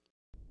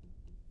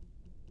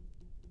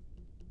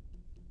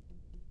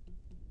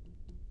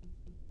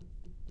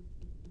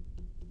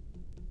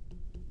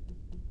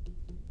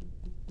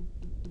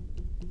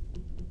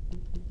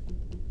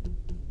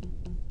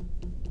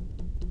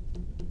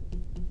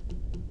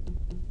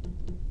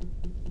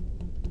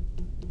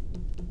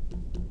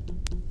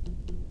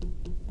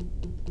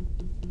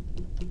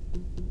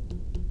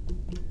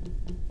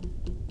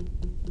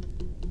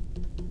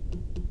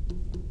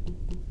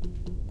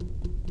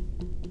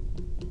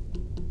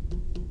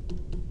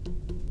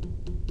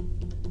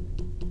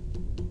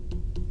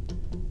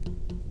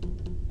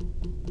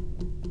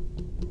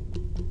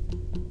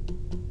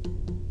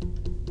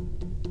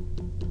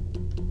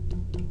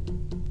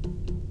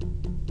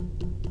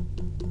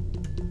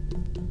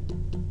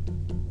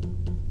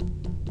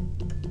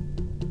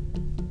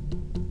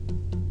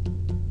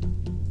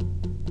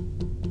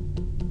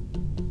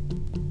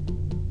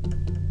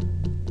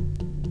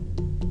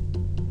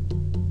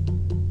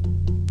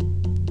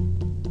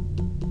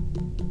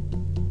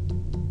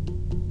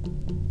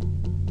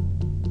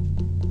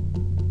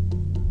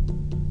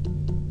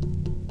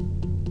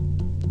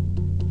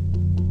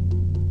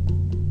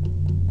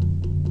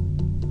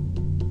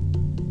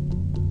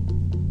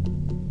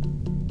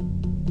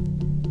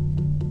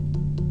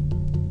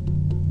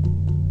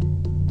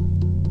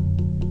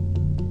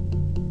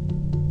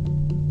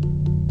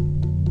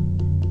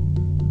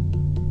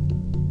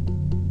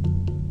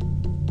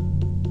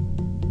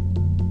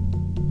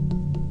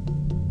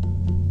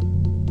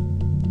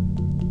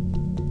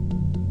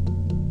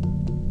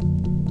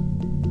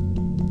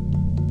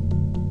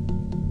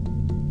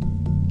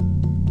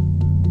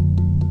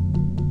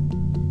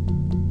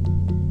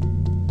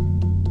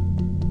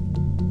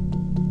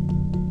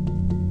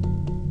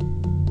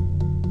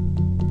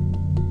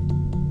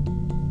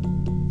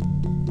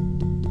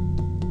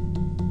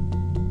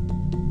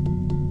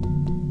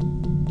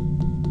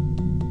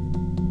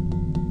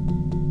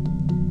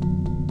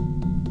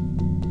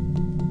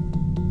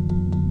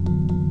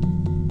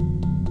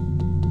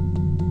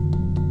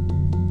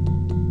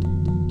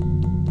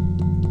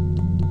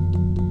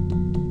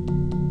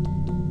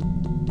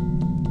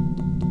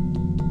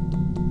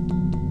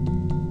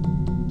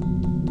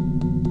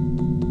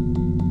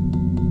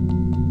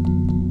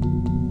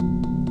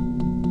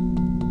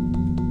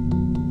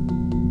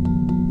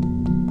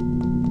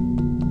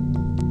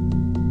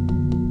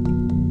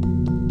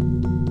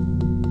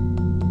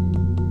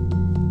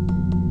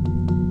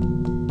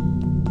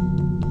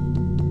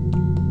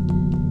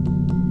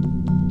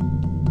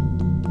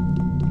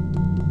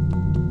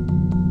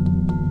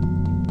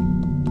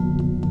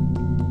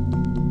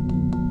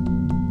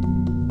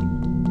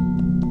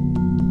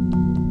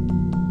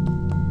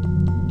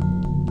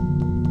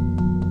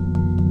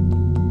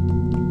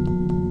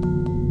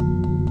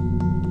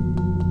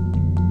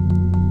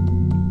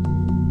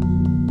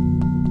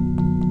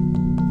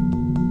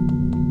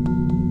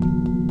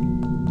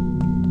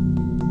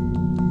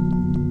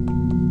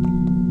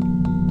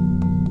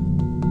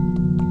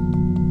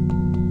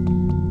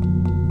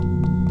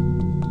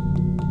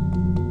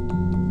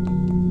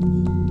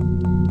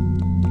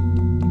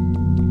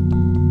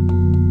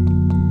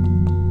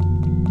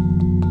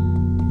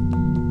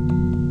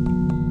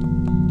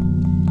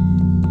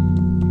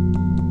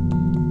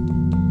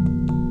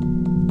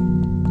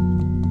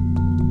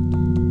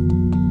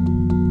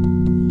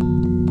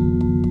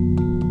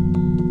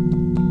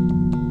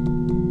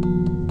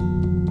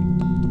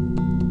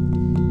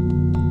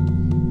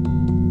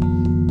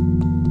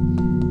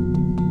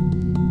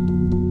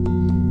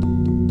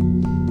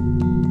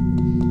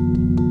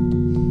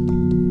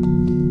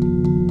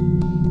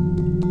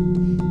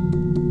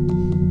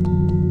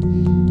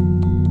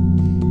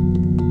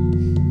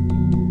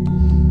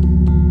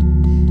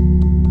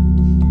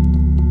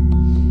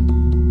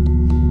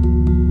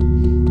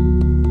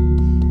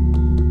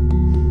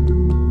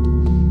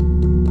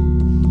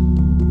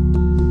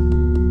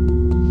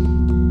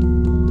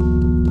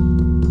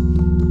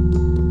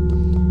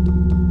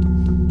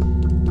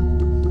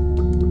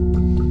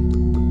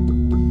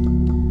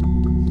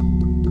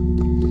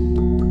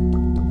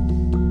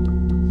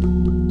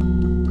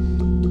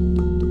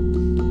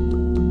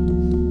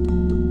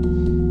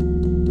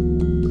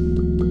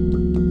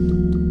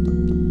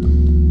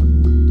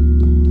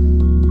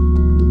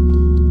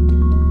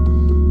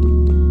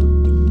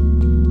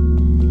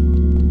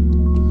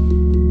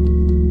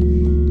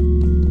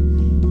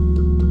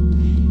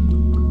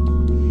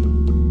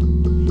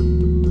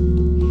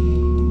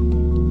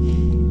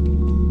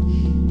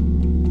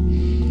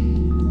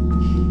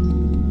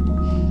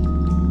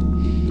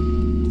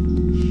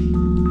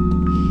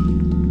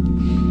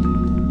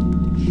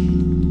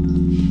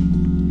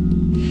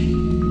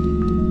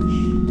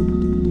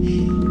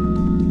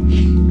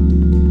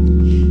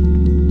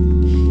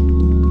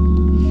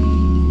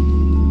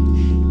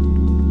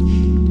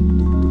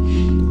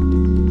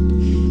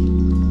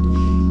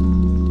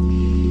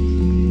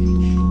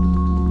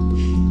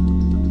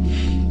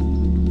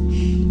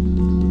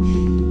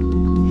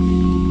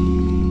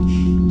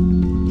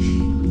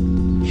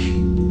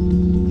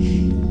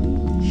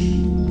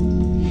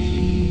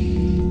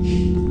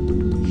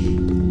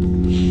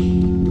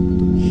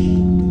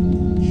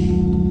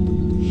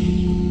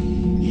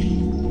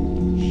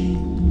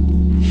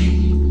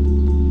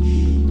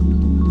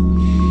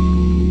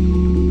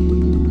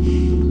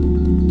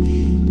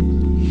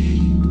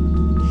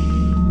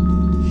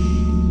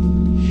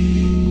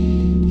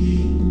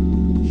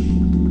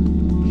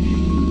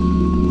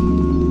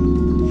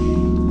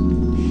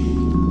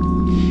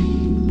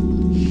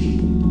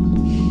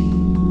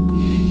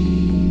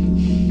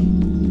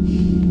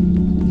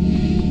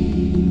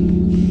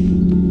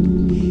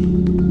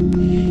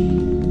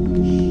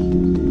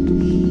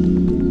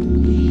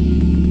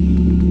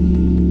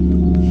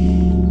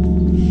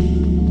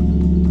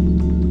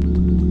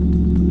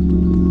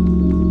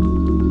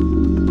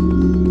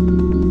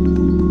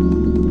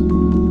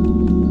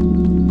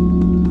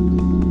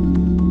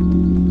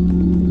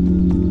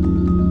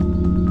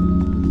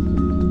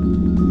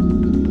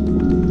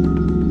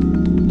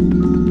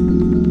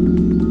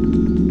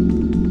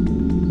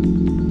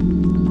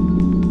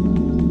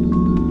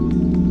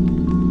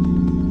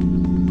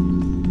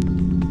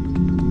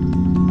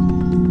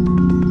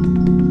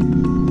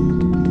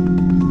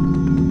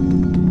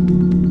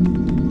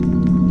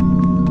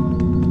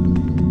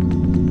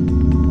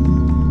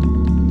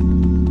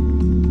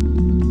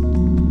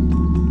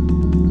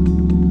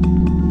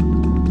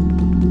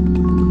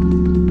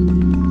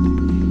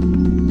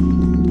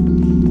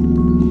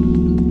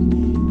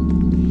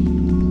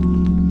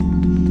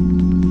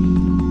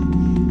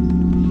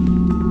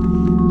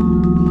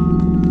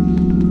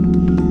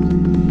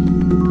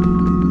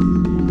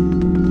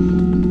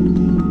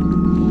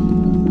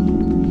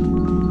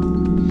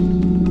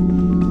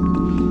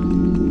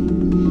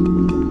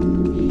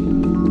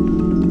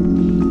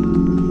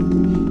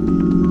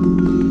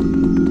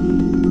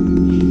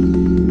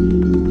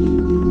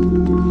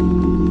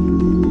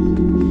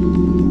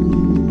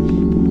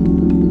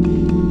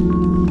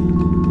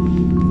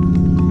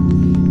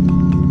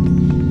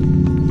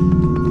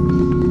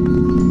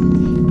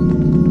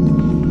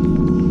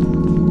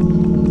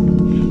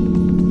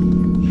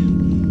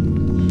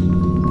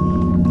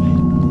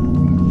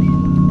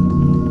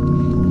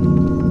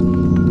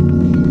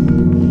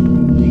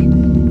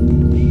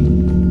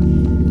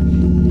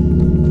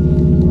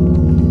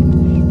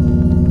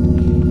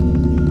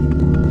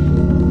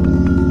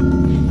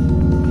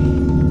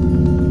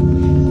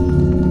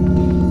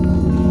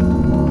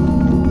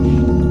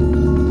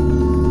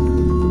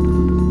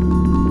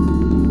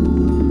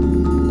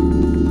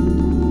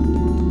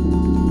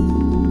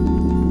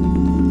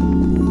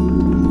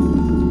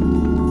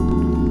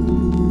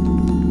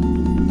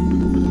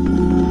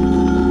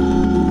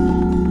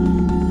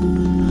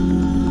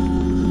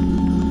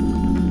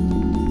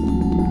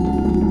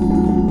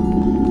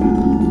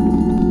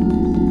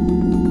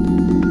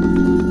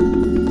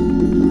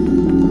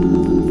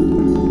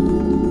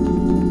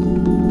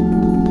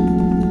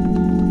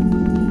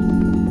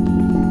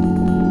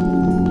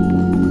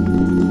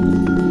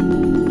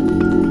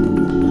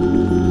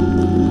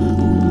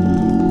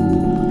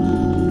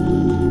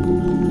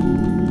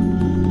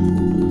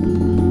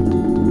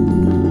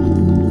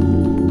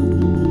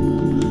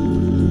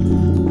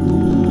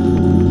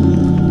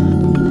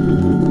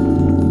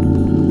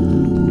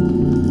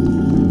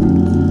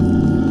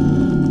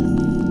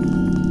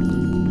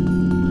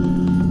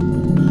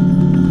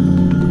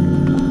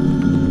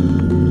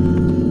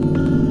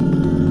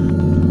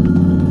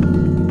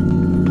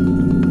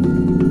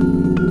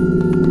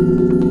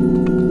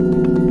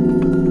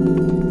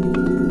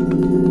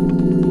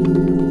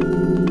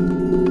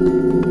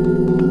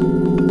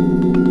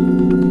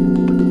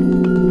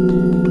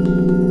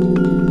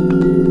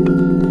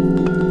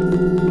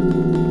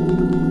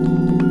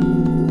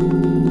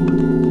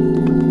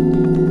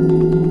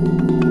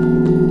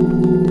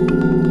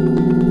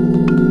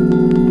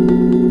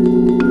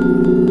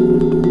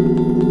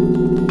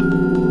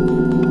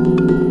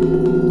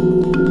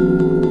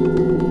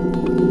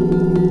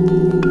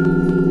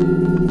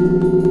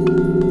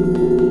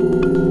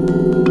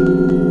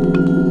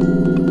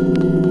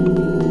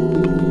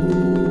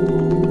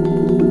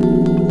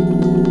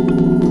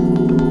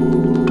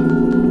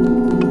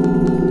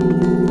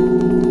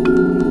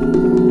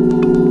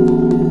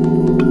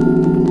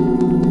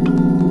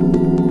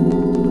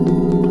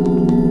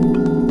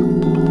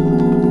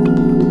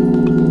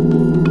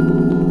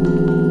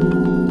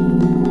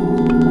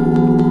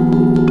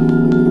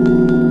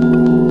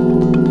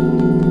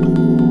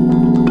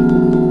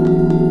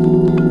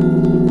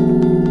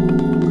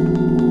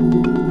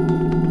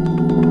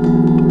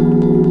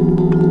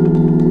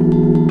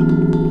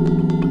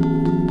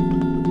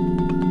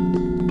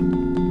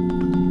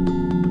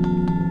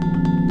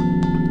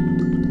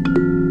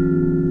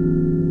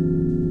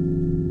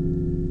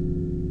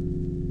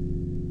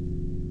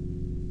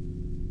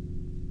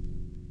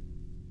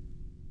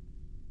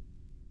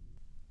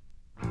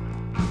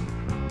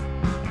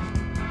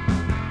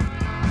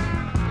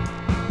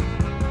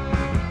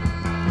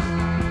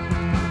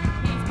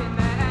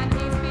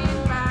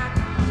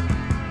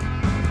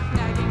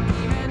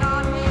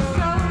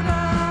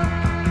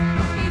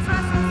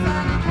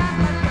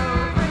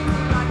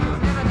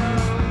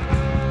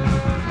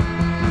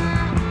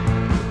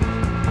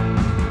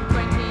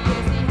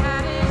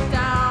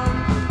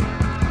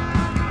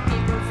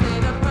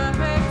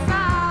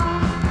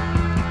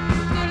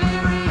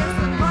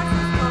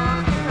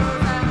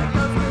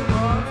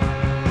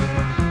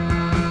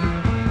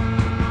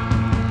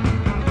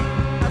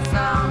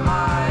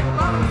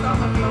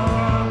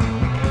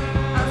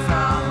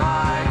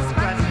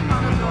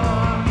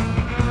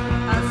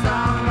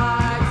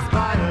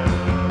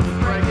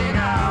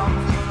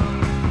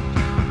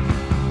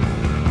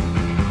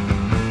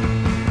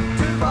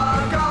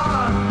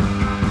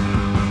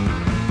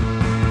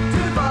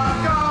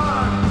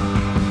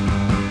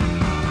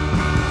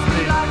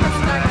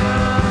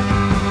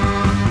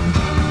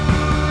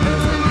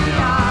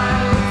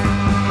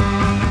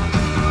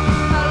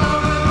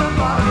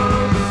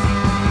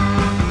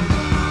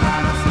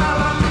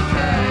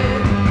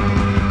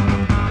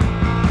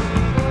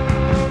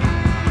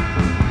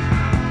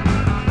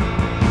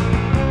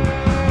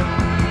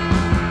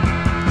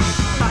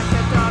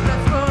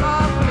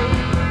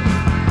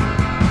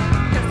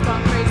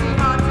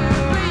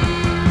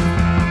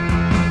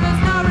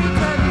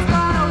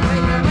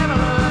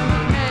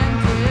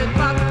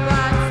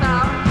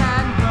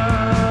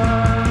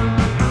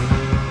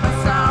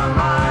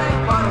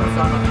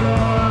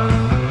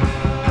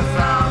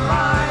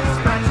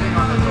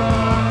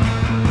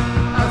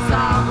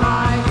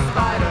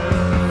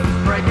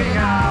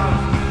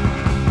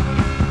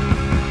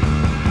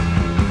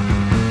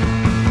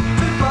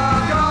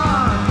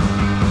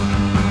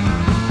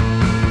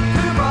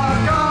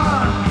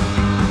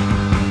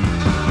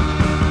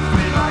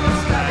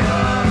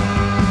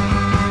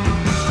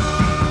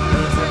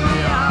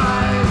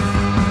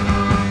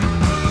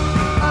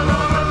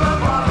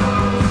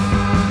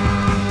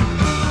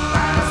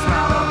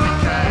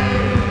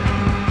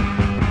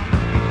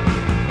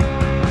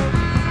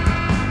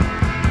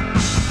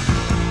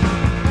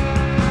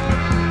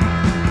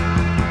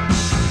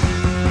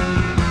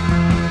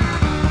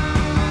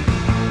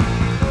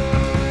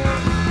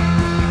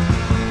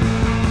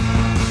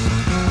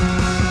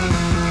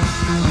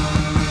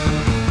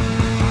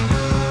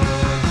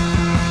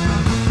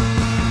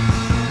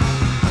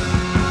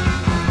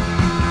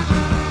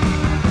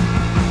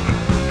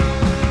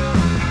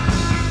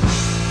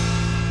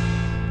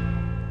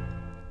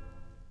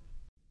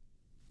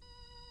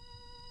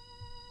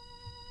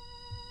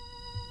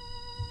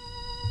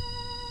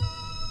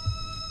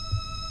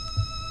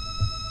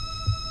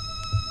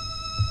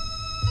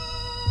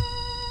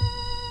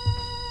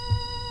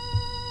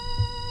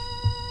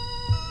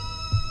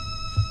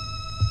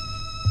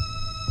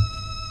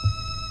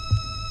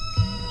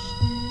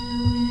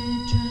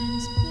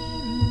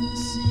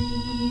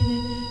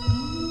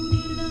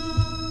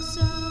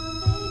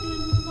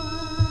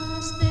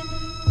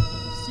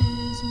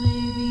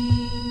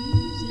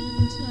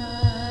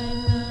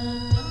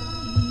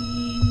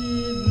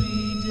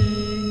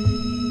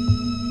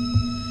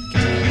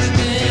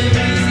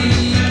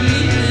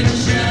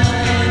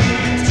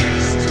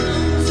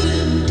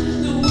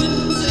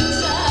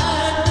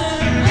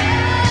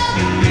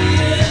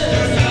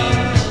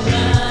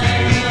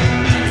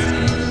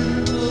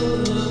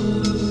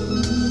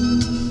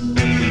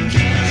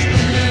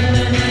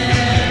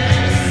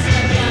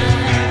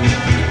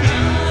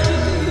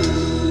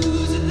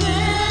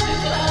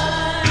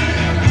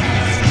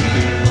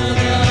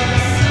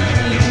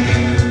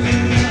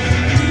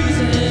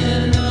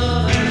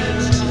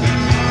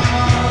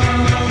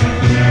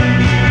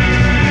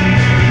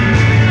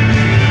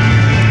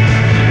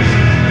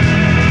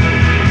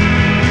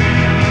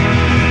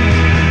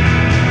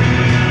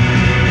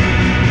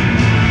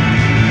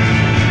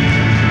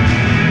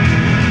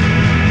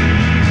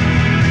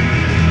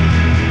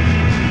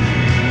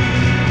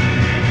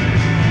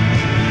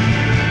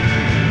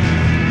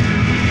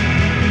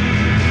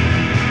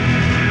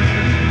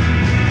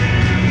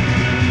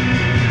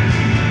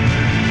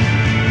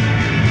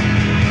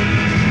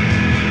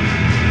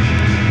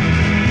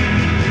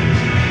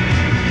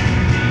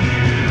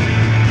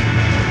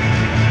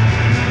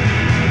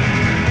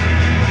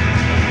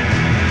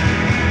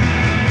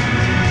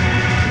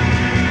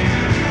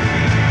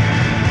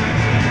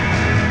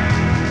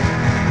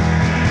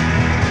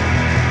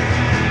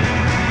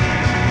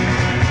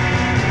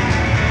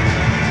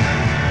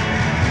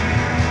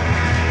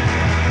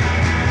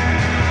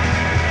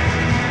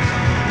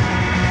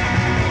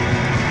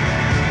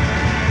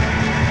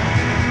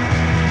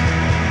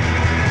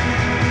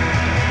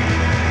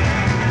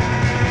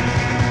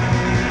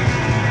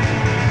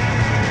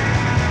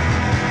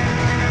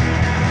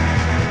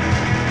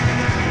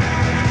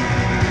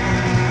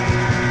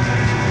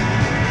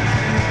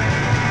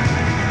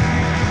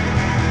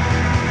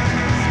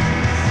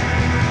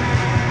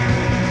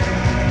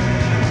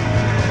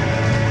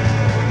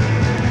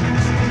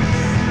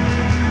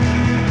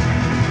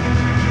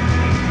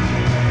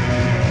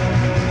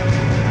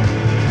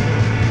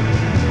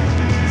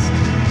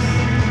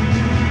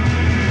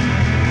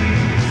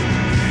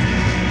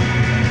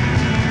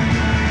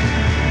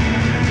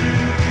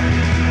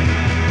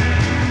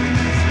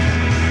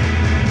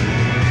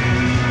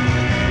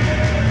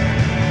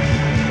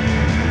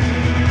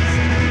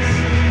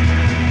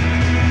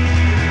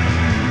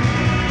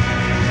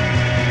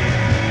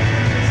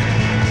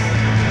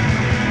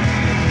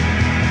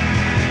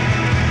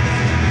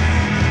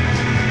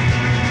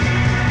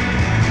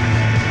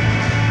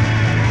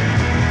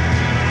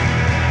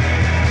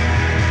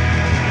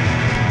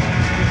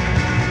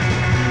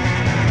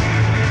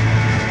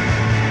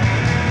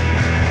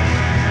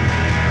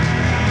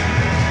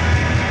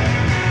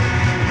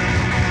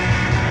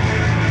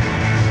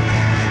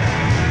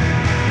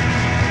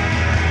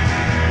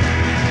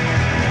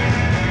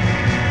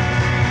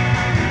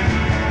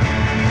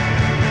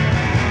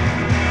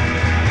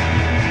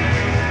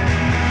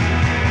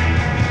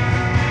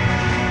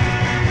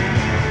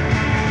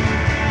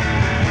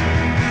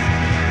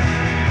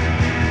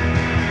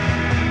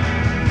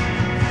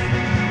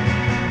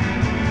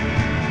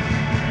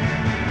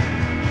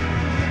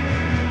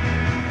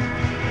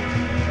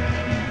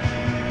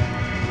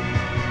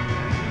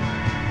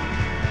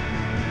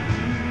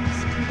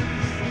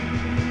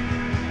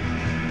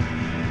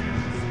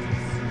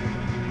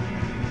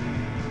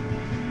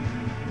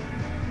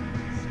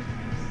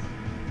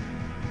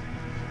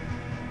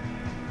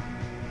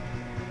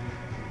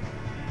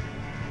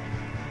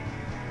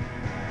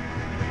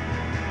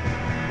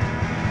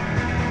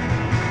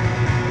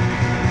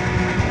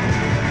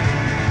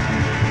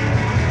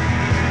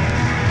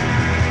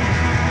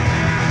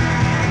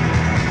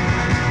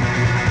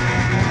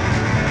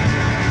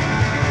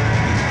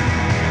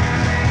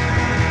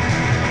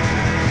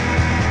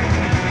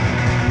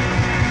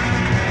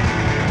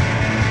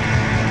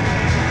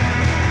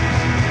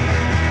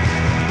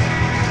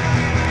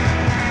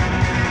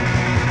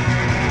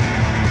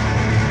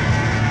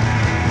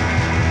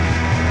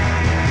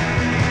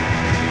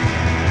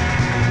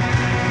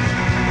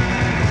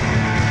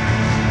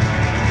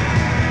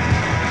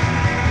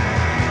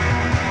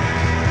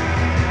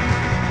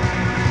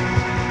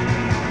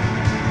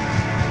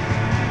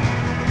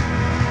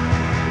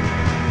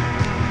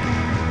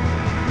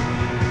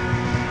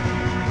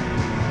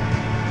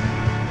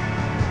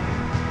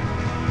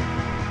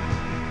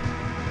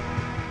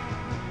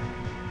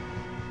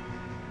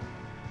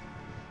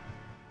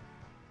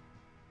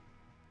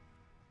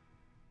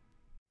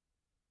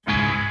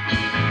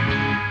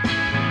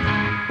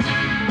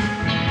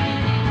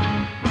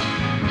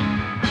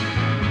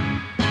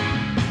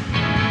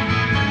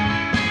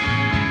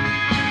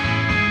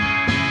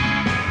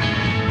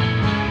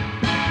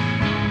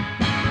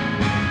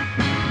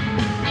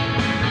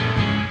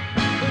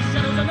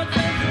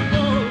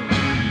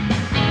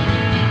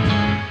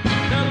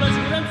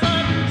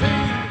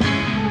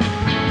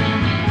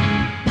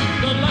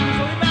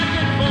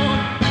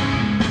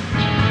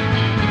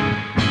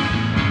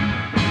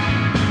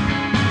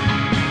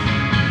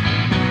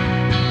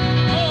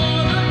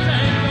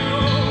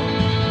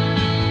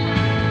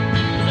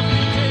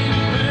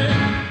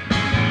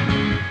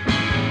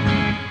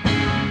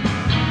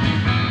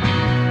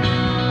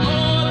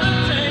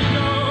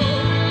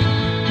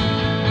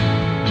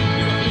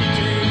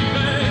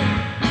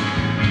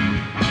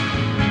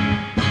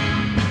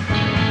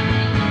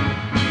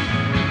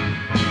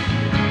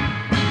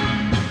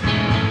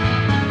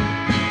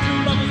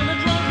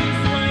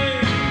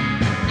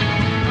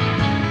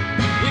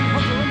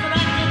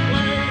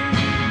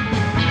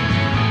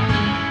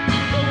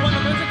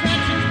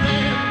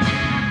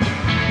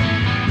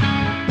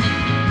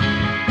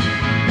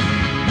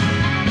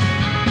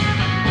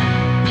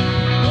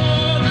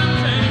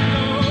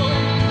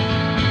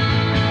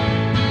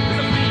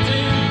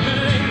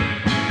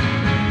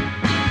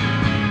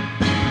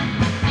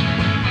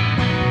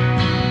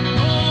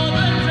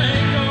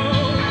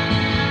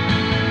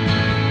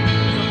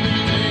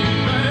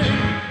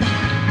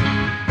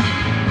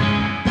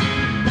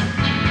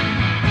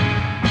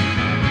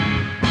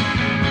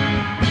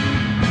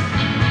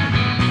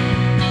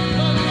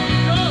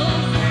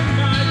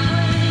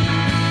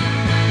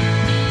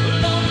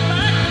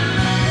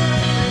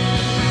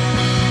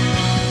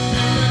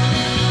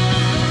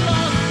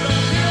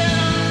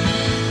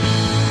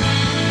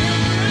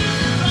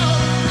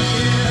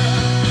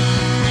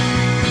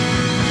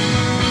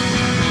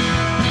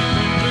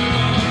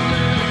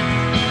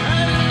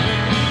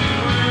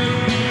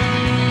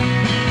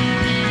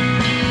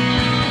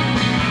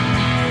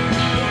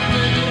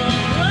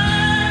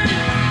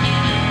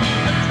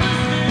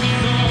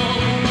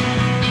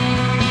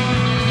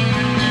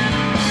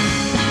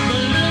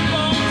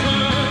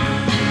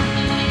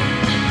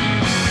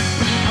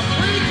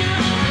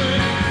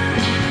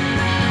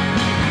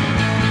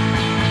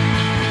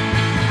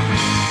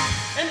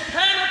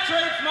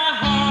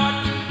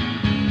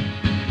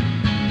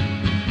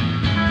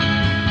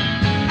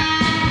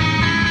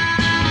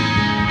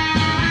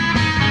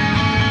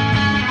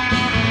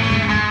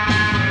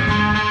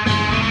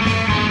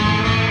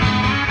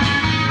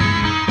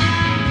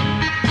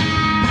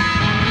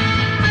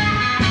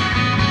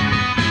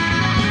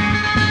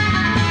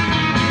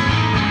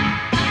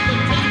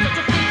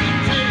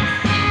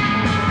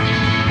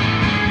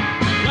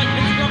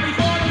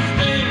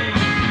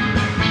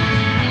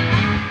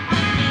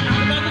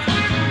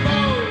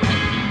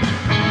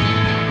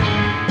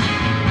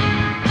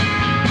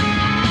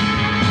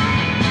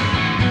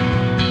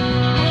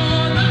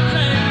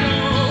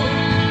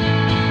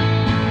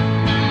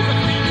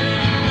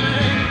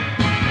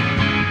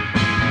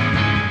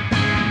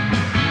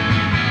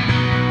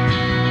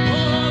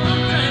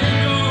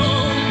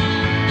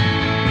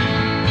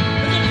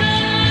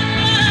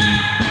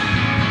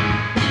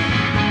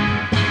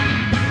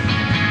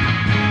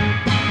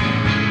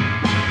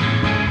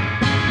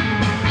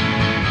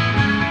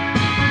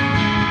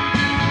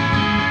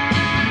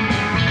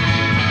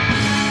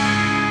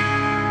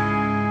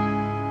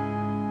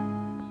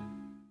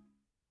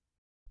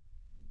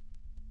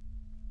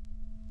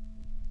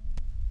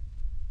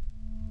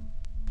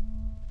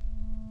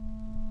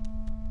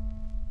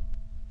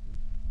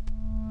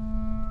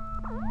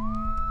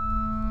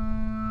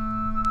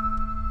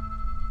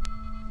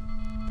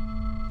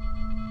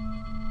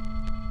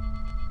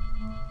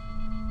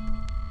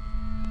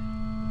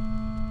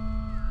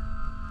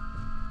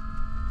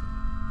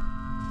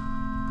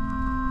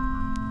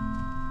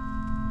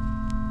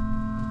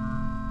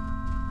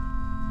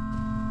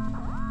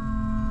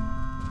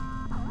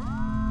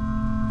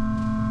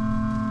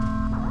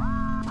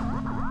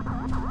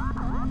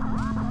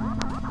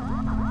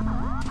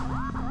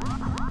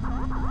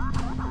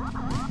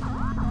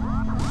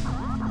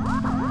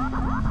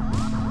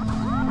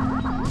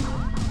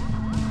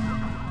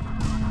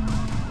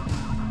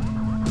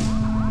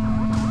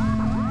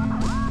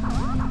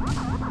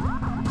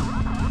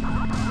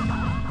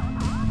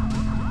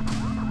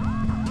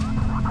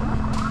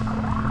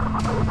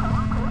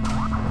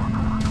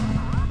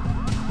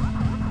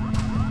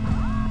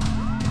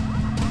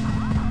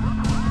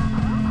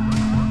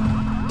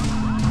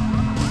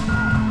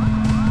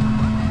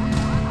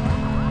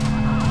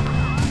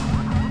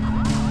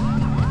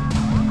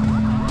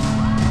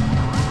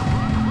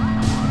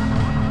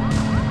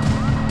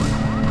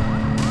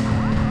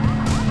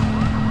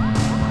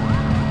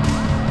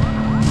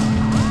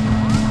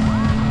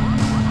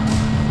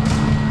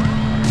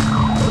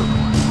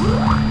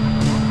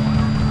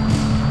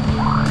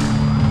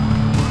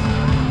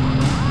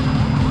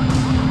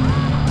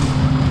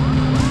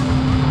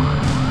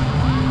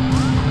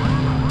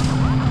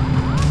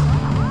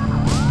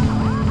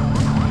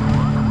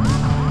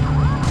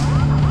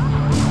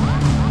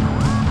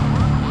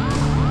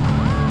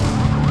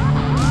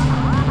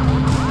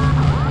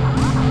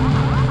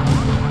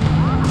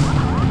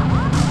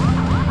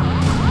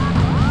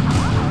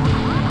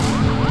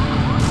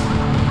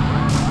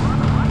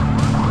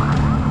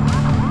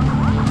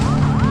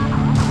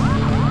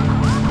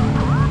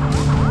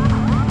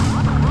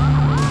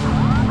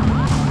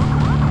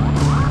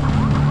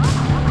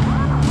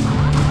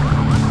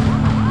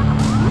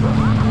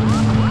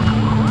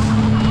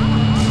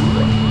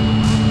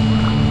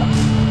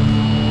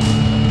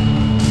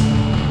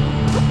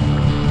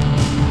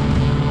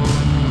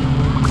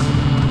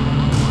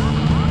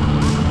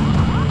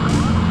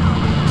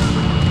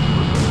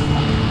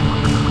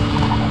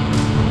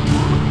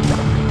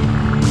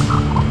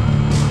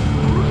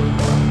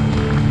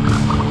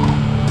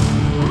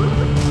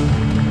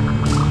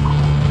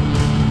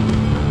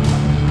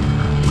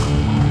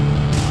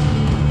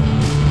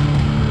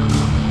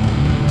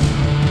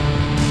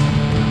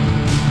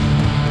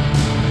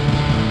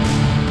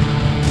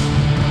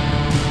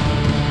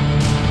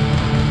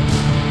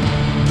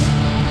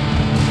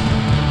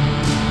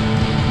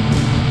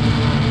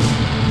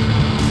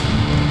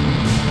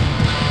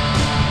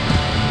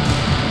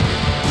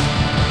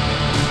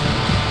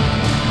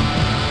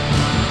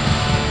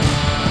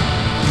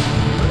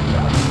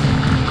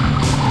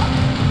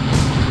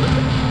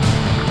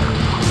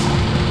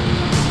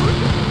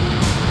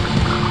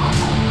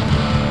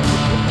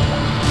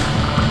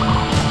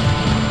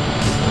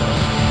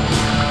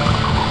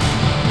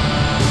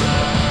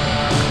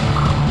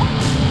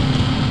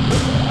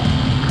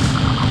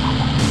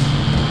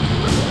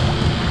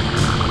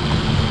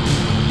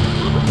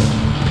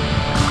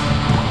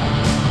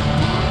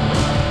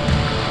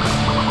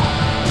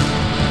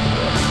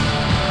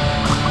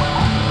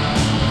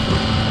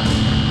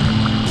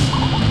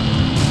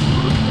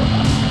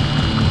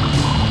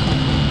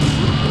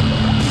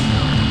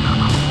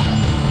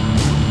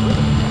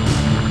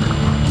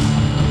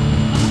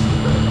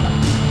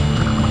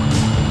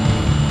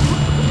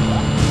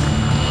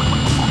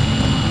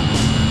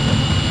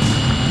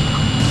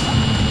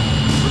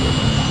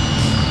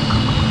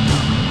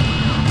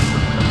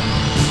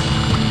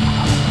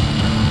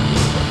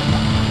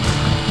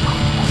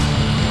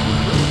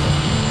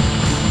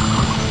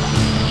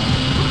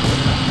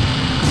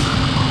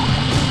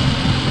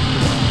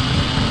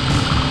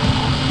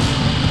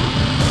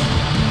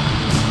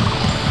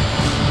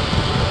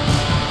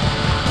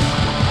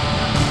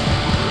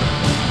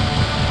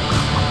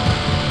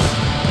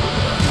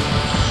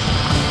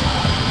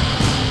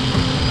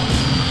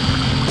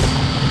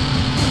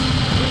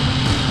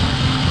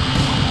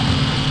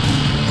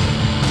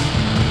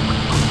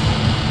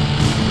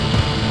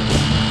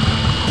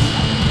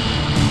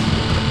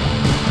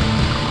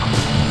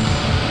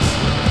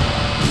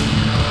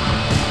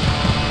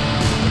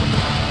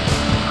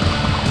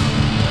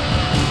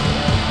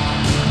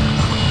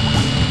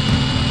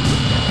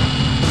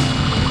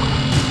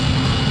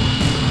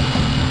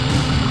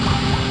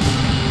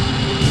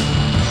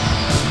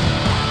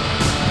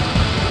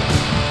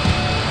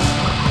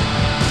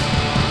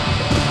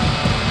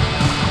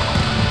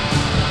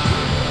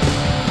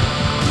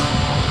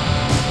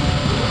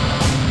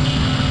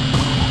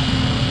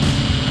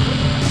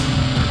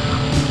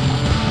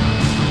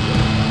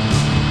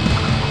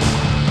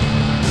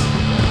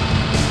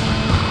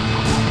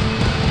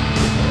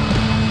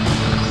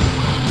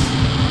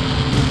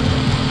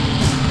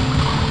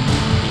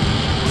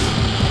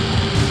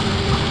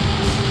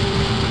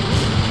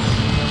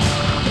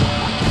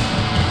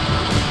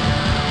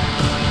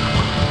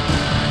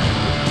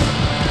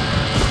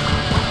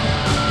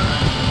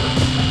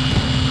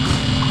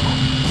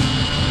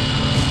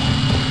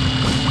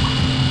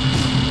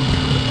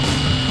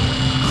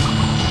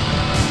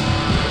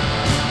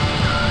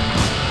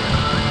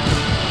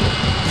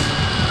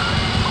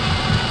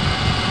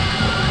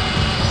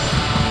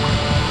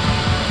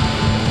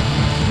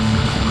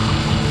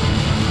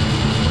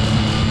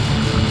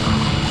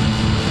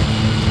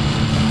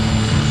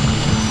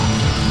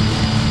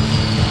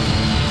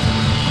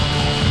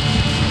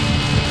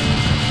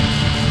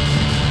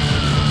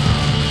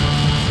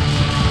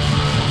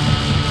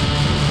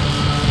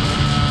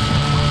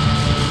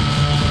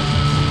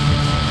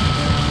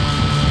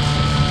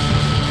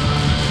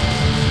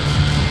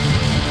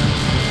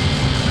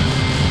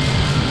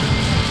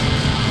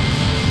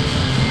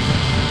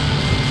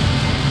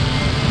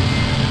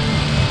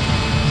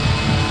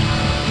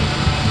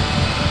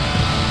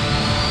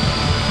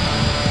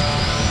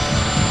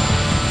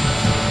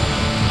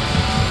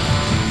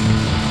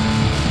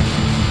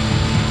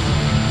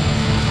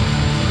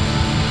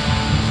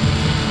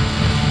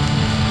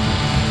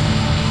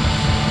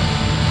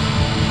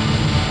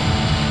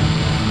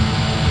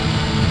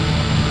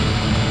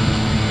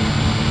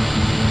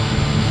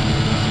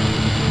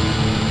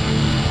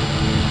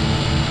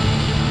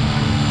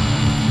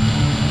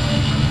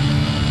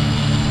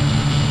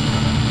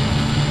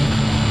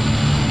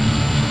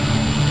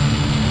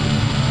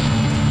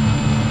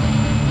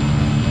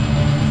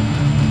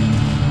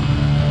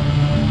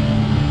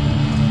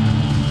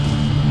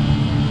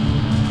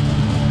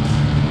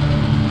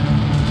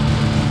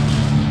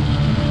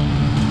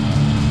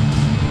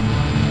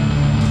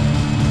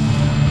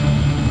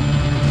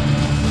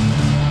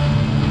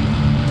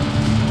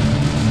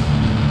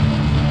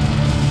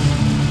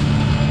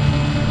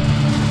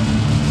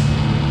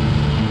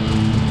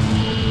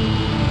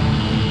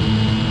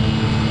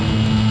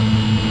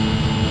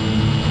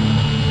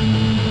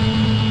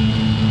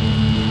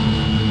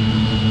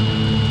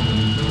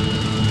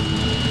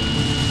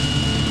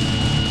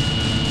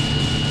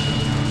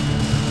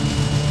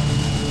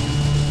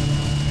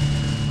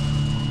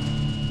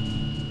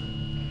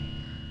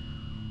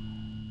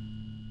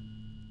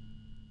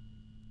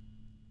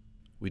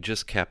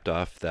 just capped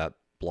off that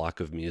block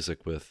of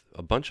music with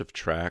a bunch of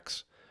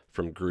tracks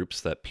from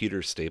groups that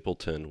Peter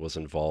Stapleton was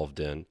involved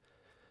in.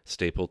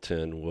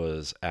 Stapleton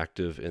was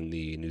active in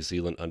the New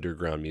Zealand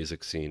underground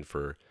music scene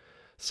for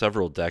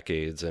several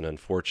decades, and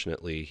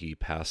unfortunately he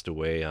passed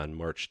away on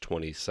March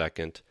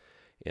 22nd.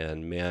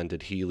 And man,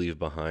 did he leave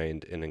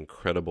behind an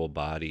incredible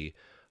body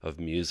of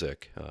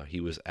music.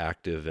 He was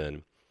active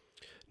in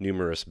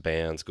numerous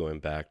bands going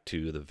back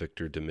to the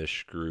Victor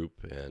Demisch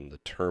Group and the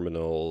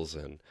Terminals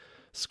and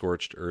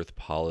Scorched Earth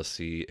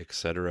Policy,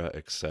 etc.,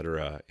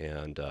 etc.,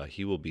 and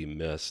he will be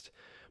missed.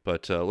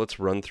 But let's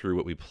run through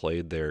what we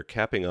played there.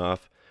 Capping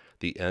off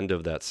the end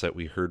of that set,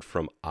 we heard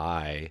from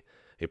I,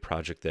 a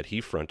project that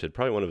he fronted,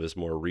 probably one of his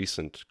more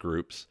recent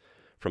groups,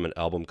 from an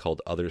album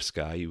called Other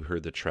Sky. You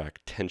heard the track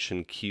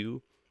Tension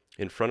Q.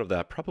 In front of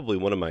that, probably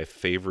one of my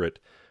favorite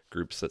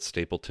groups that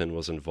Stapleton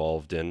was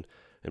involved in,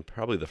 and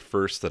probably the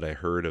first that I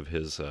heard of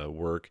his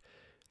work,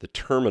 the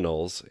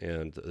Terminals,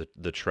 and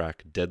the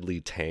track Deadly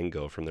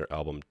Tango from their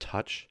album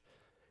Touch.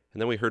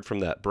 And then we heard from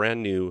that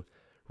brand new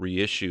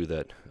reissue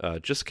that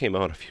just came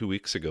out a few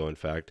weeks ago, in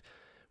fact.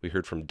 We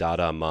heard from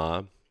Dada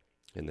Ma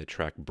and the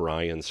track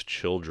Brian's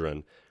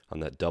Children on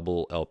that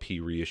double LP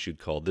reissued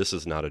called This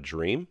Is Not a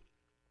Dream.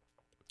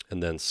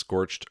 And then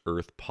Scorched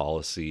Earth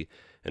Policy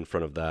in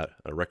front of that,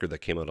 a record that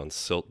came out on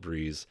Silt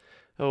Breeze,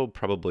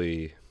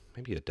 probably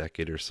maybe a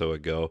decade or so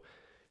ago.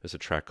 There's a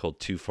track called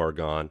Too Far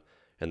Gone.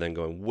 And then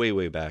going way,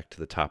 way back to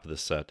the top of the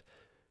set,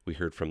 we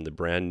heard from the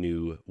brand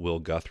new Will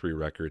Guthrie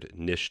record,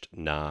 Nisht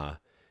Na,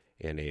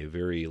 and a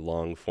very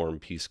long-form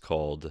piece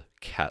called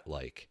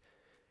Cat-Like.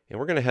 And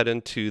we're going to head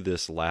into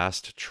this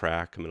last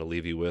track I'm going to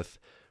leave you with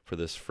for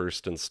this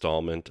first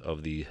installment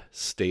of the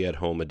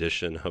stay-at-home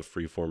edition of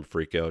Freeform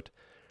Freakout.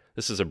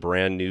 This is a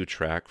brand new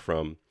track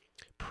from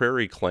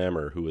Prairie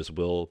Clamor, who is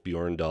Will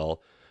Bjorndal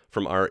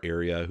from our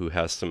area, who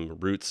has some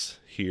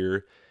roots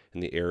here in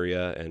the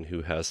area and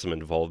who has some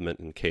involvement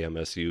in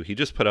KMSU. He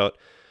just put out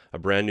a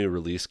brand new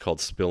release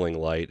called Spilling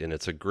Light, and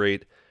it's a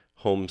great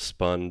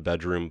homespun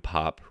bedroom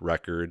pop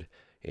record,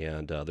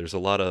 and there's a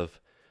lot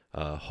of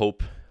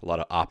hope, a lot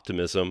of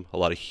optimism, a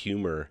lot of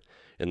humor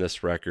in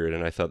this record,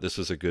 and I thought this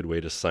was a good way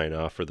to sign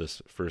off for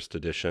this first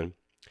edition.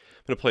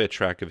 I'm going to play a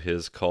track of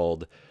his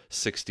called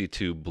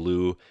 62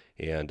 Blue,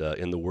 and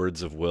in the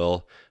words of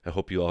Will, I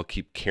hope you all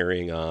keep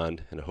carrying on,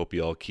 and I hope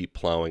you all keep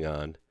plowing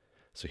on.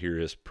 So here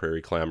is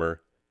Prairie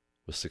Clamor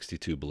with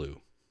 62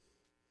 Blue.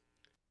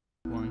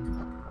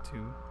 1, 2,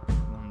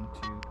 1,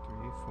 2, 3,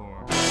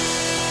 4.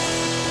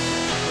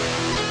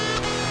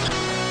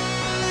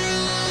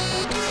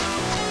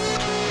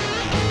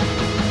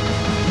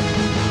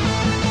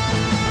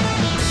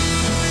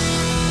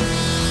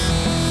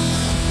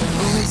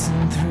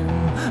 Racing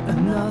through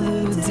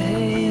another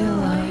day of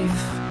life.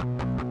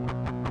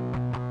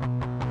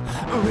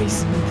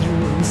 Racing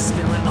through,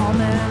 spilling all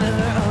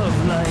manner of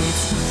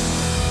light.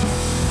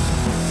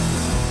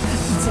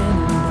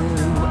 Tan and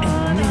blue,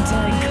 and name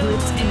tag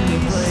clipped into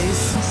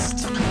place.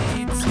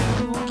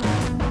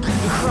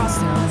 Cross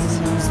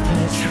blues,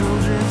 petrol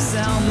drips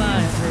down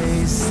my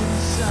face.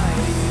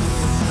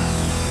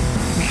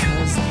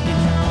 Because you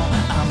know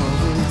I'm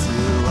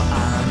overdue.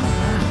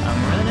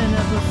 I'm running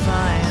up a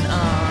fine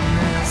on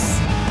this.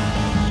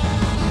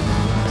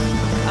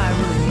 I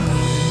really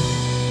need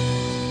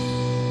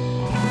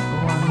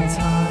one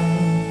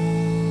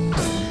time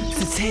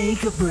to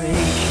take a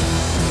break.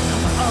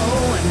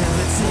 Oh, I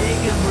never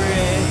take a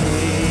break.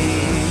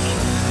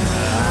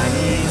 I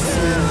need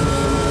to.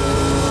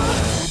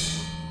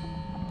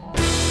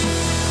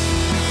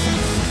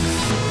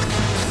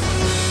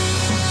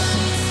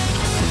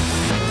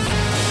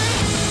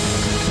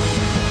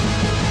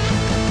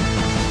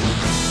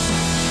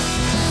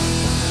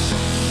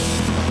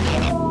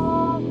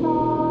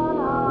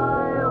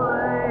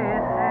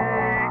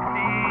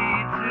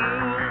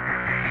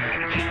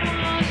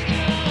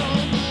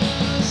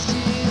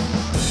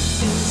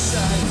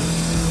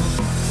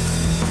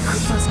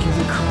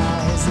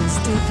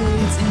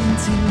 Fades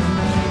into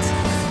night.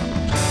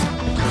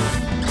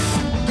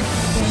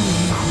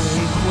 Bending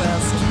quake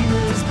while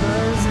skeeters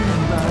buzz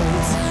and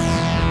bite.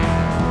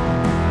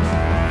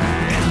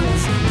 And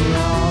it's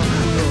all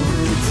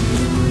over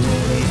too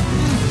late.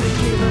 They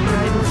gave up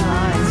right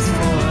lines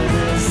for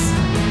this.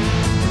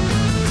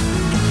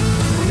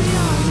 We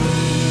all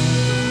need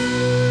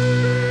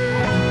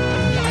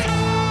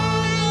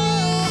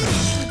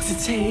to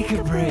take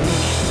a break.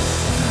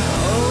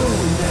 Oh,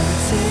 never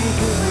take a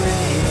break.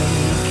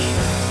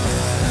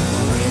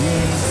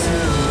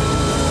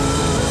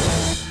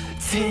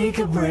 Take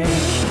a break.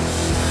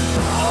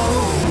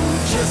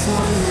 Oh, just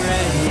one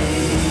break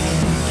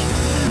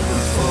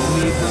before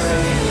we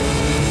break.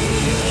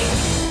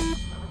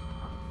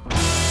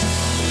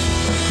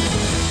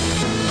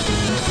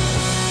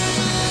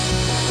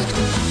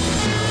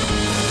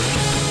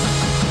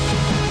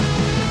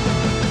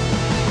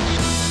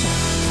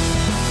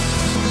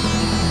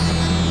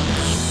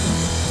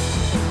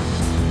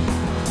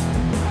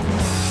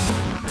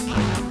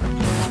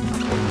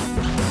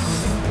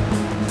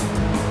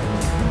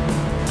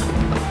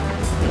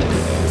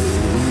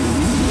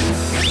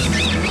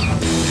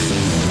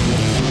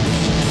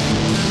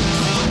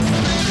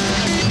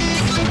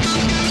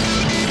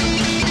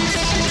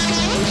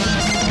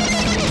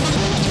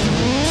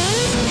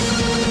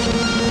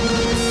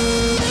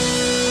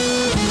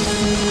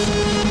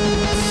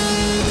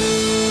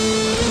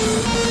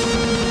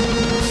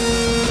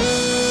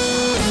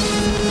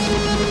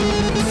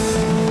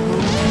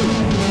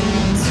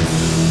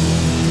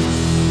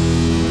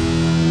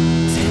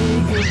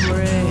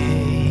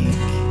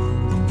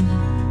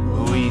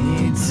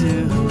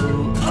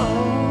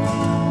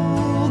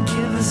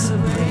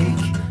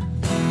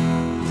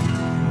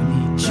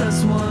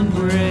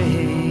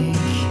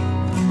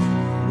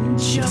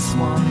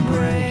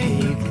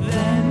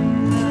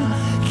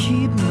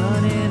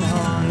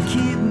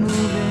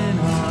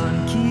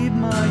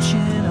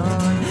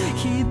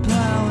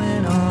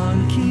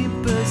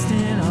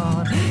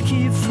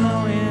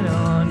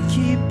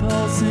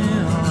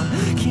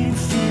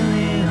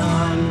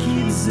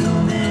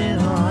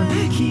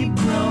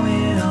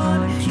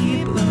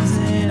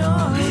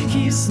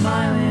 keep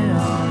smiling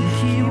on,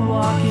 keep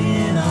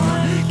walking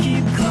on,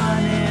 keep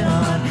climbing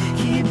on,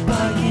 keep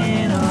bugging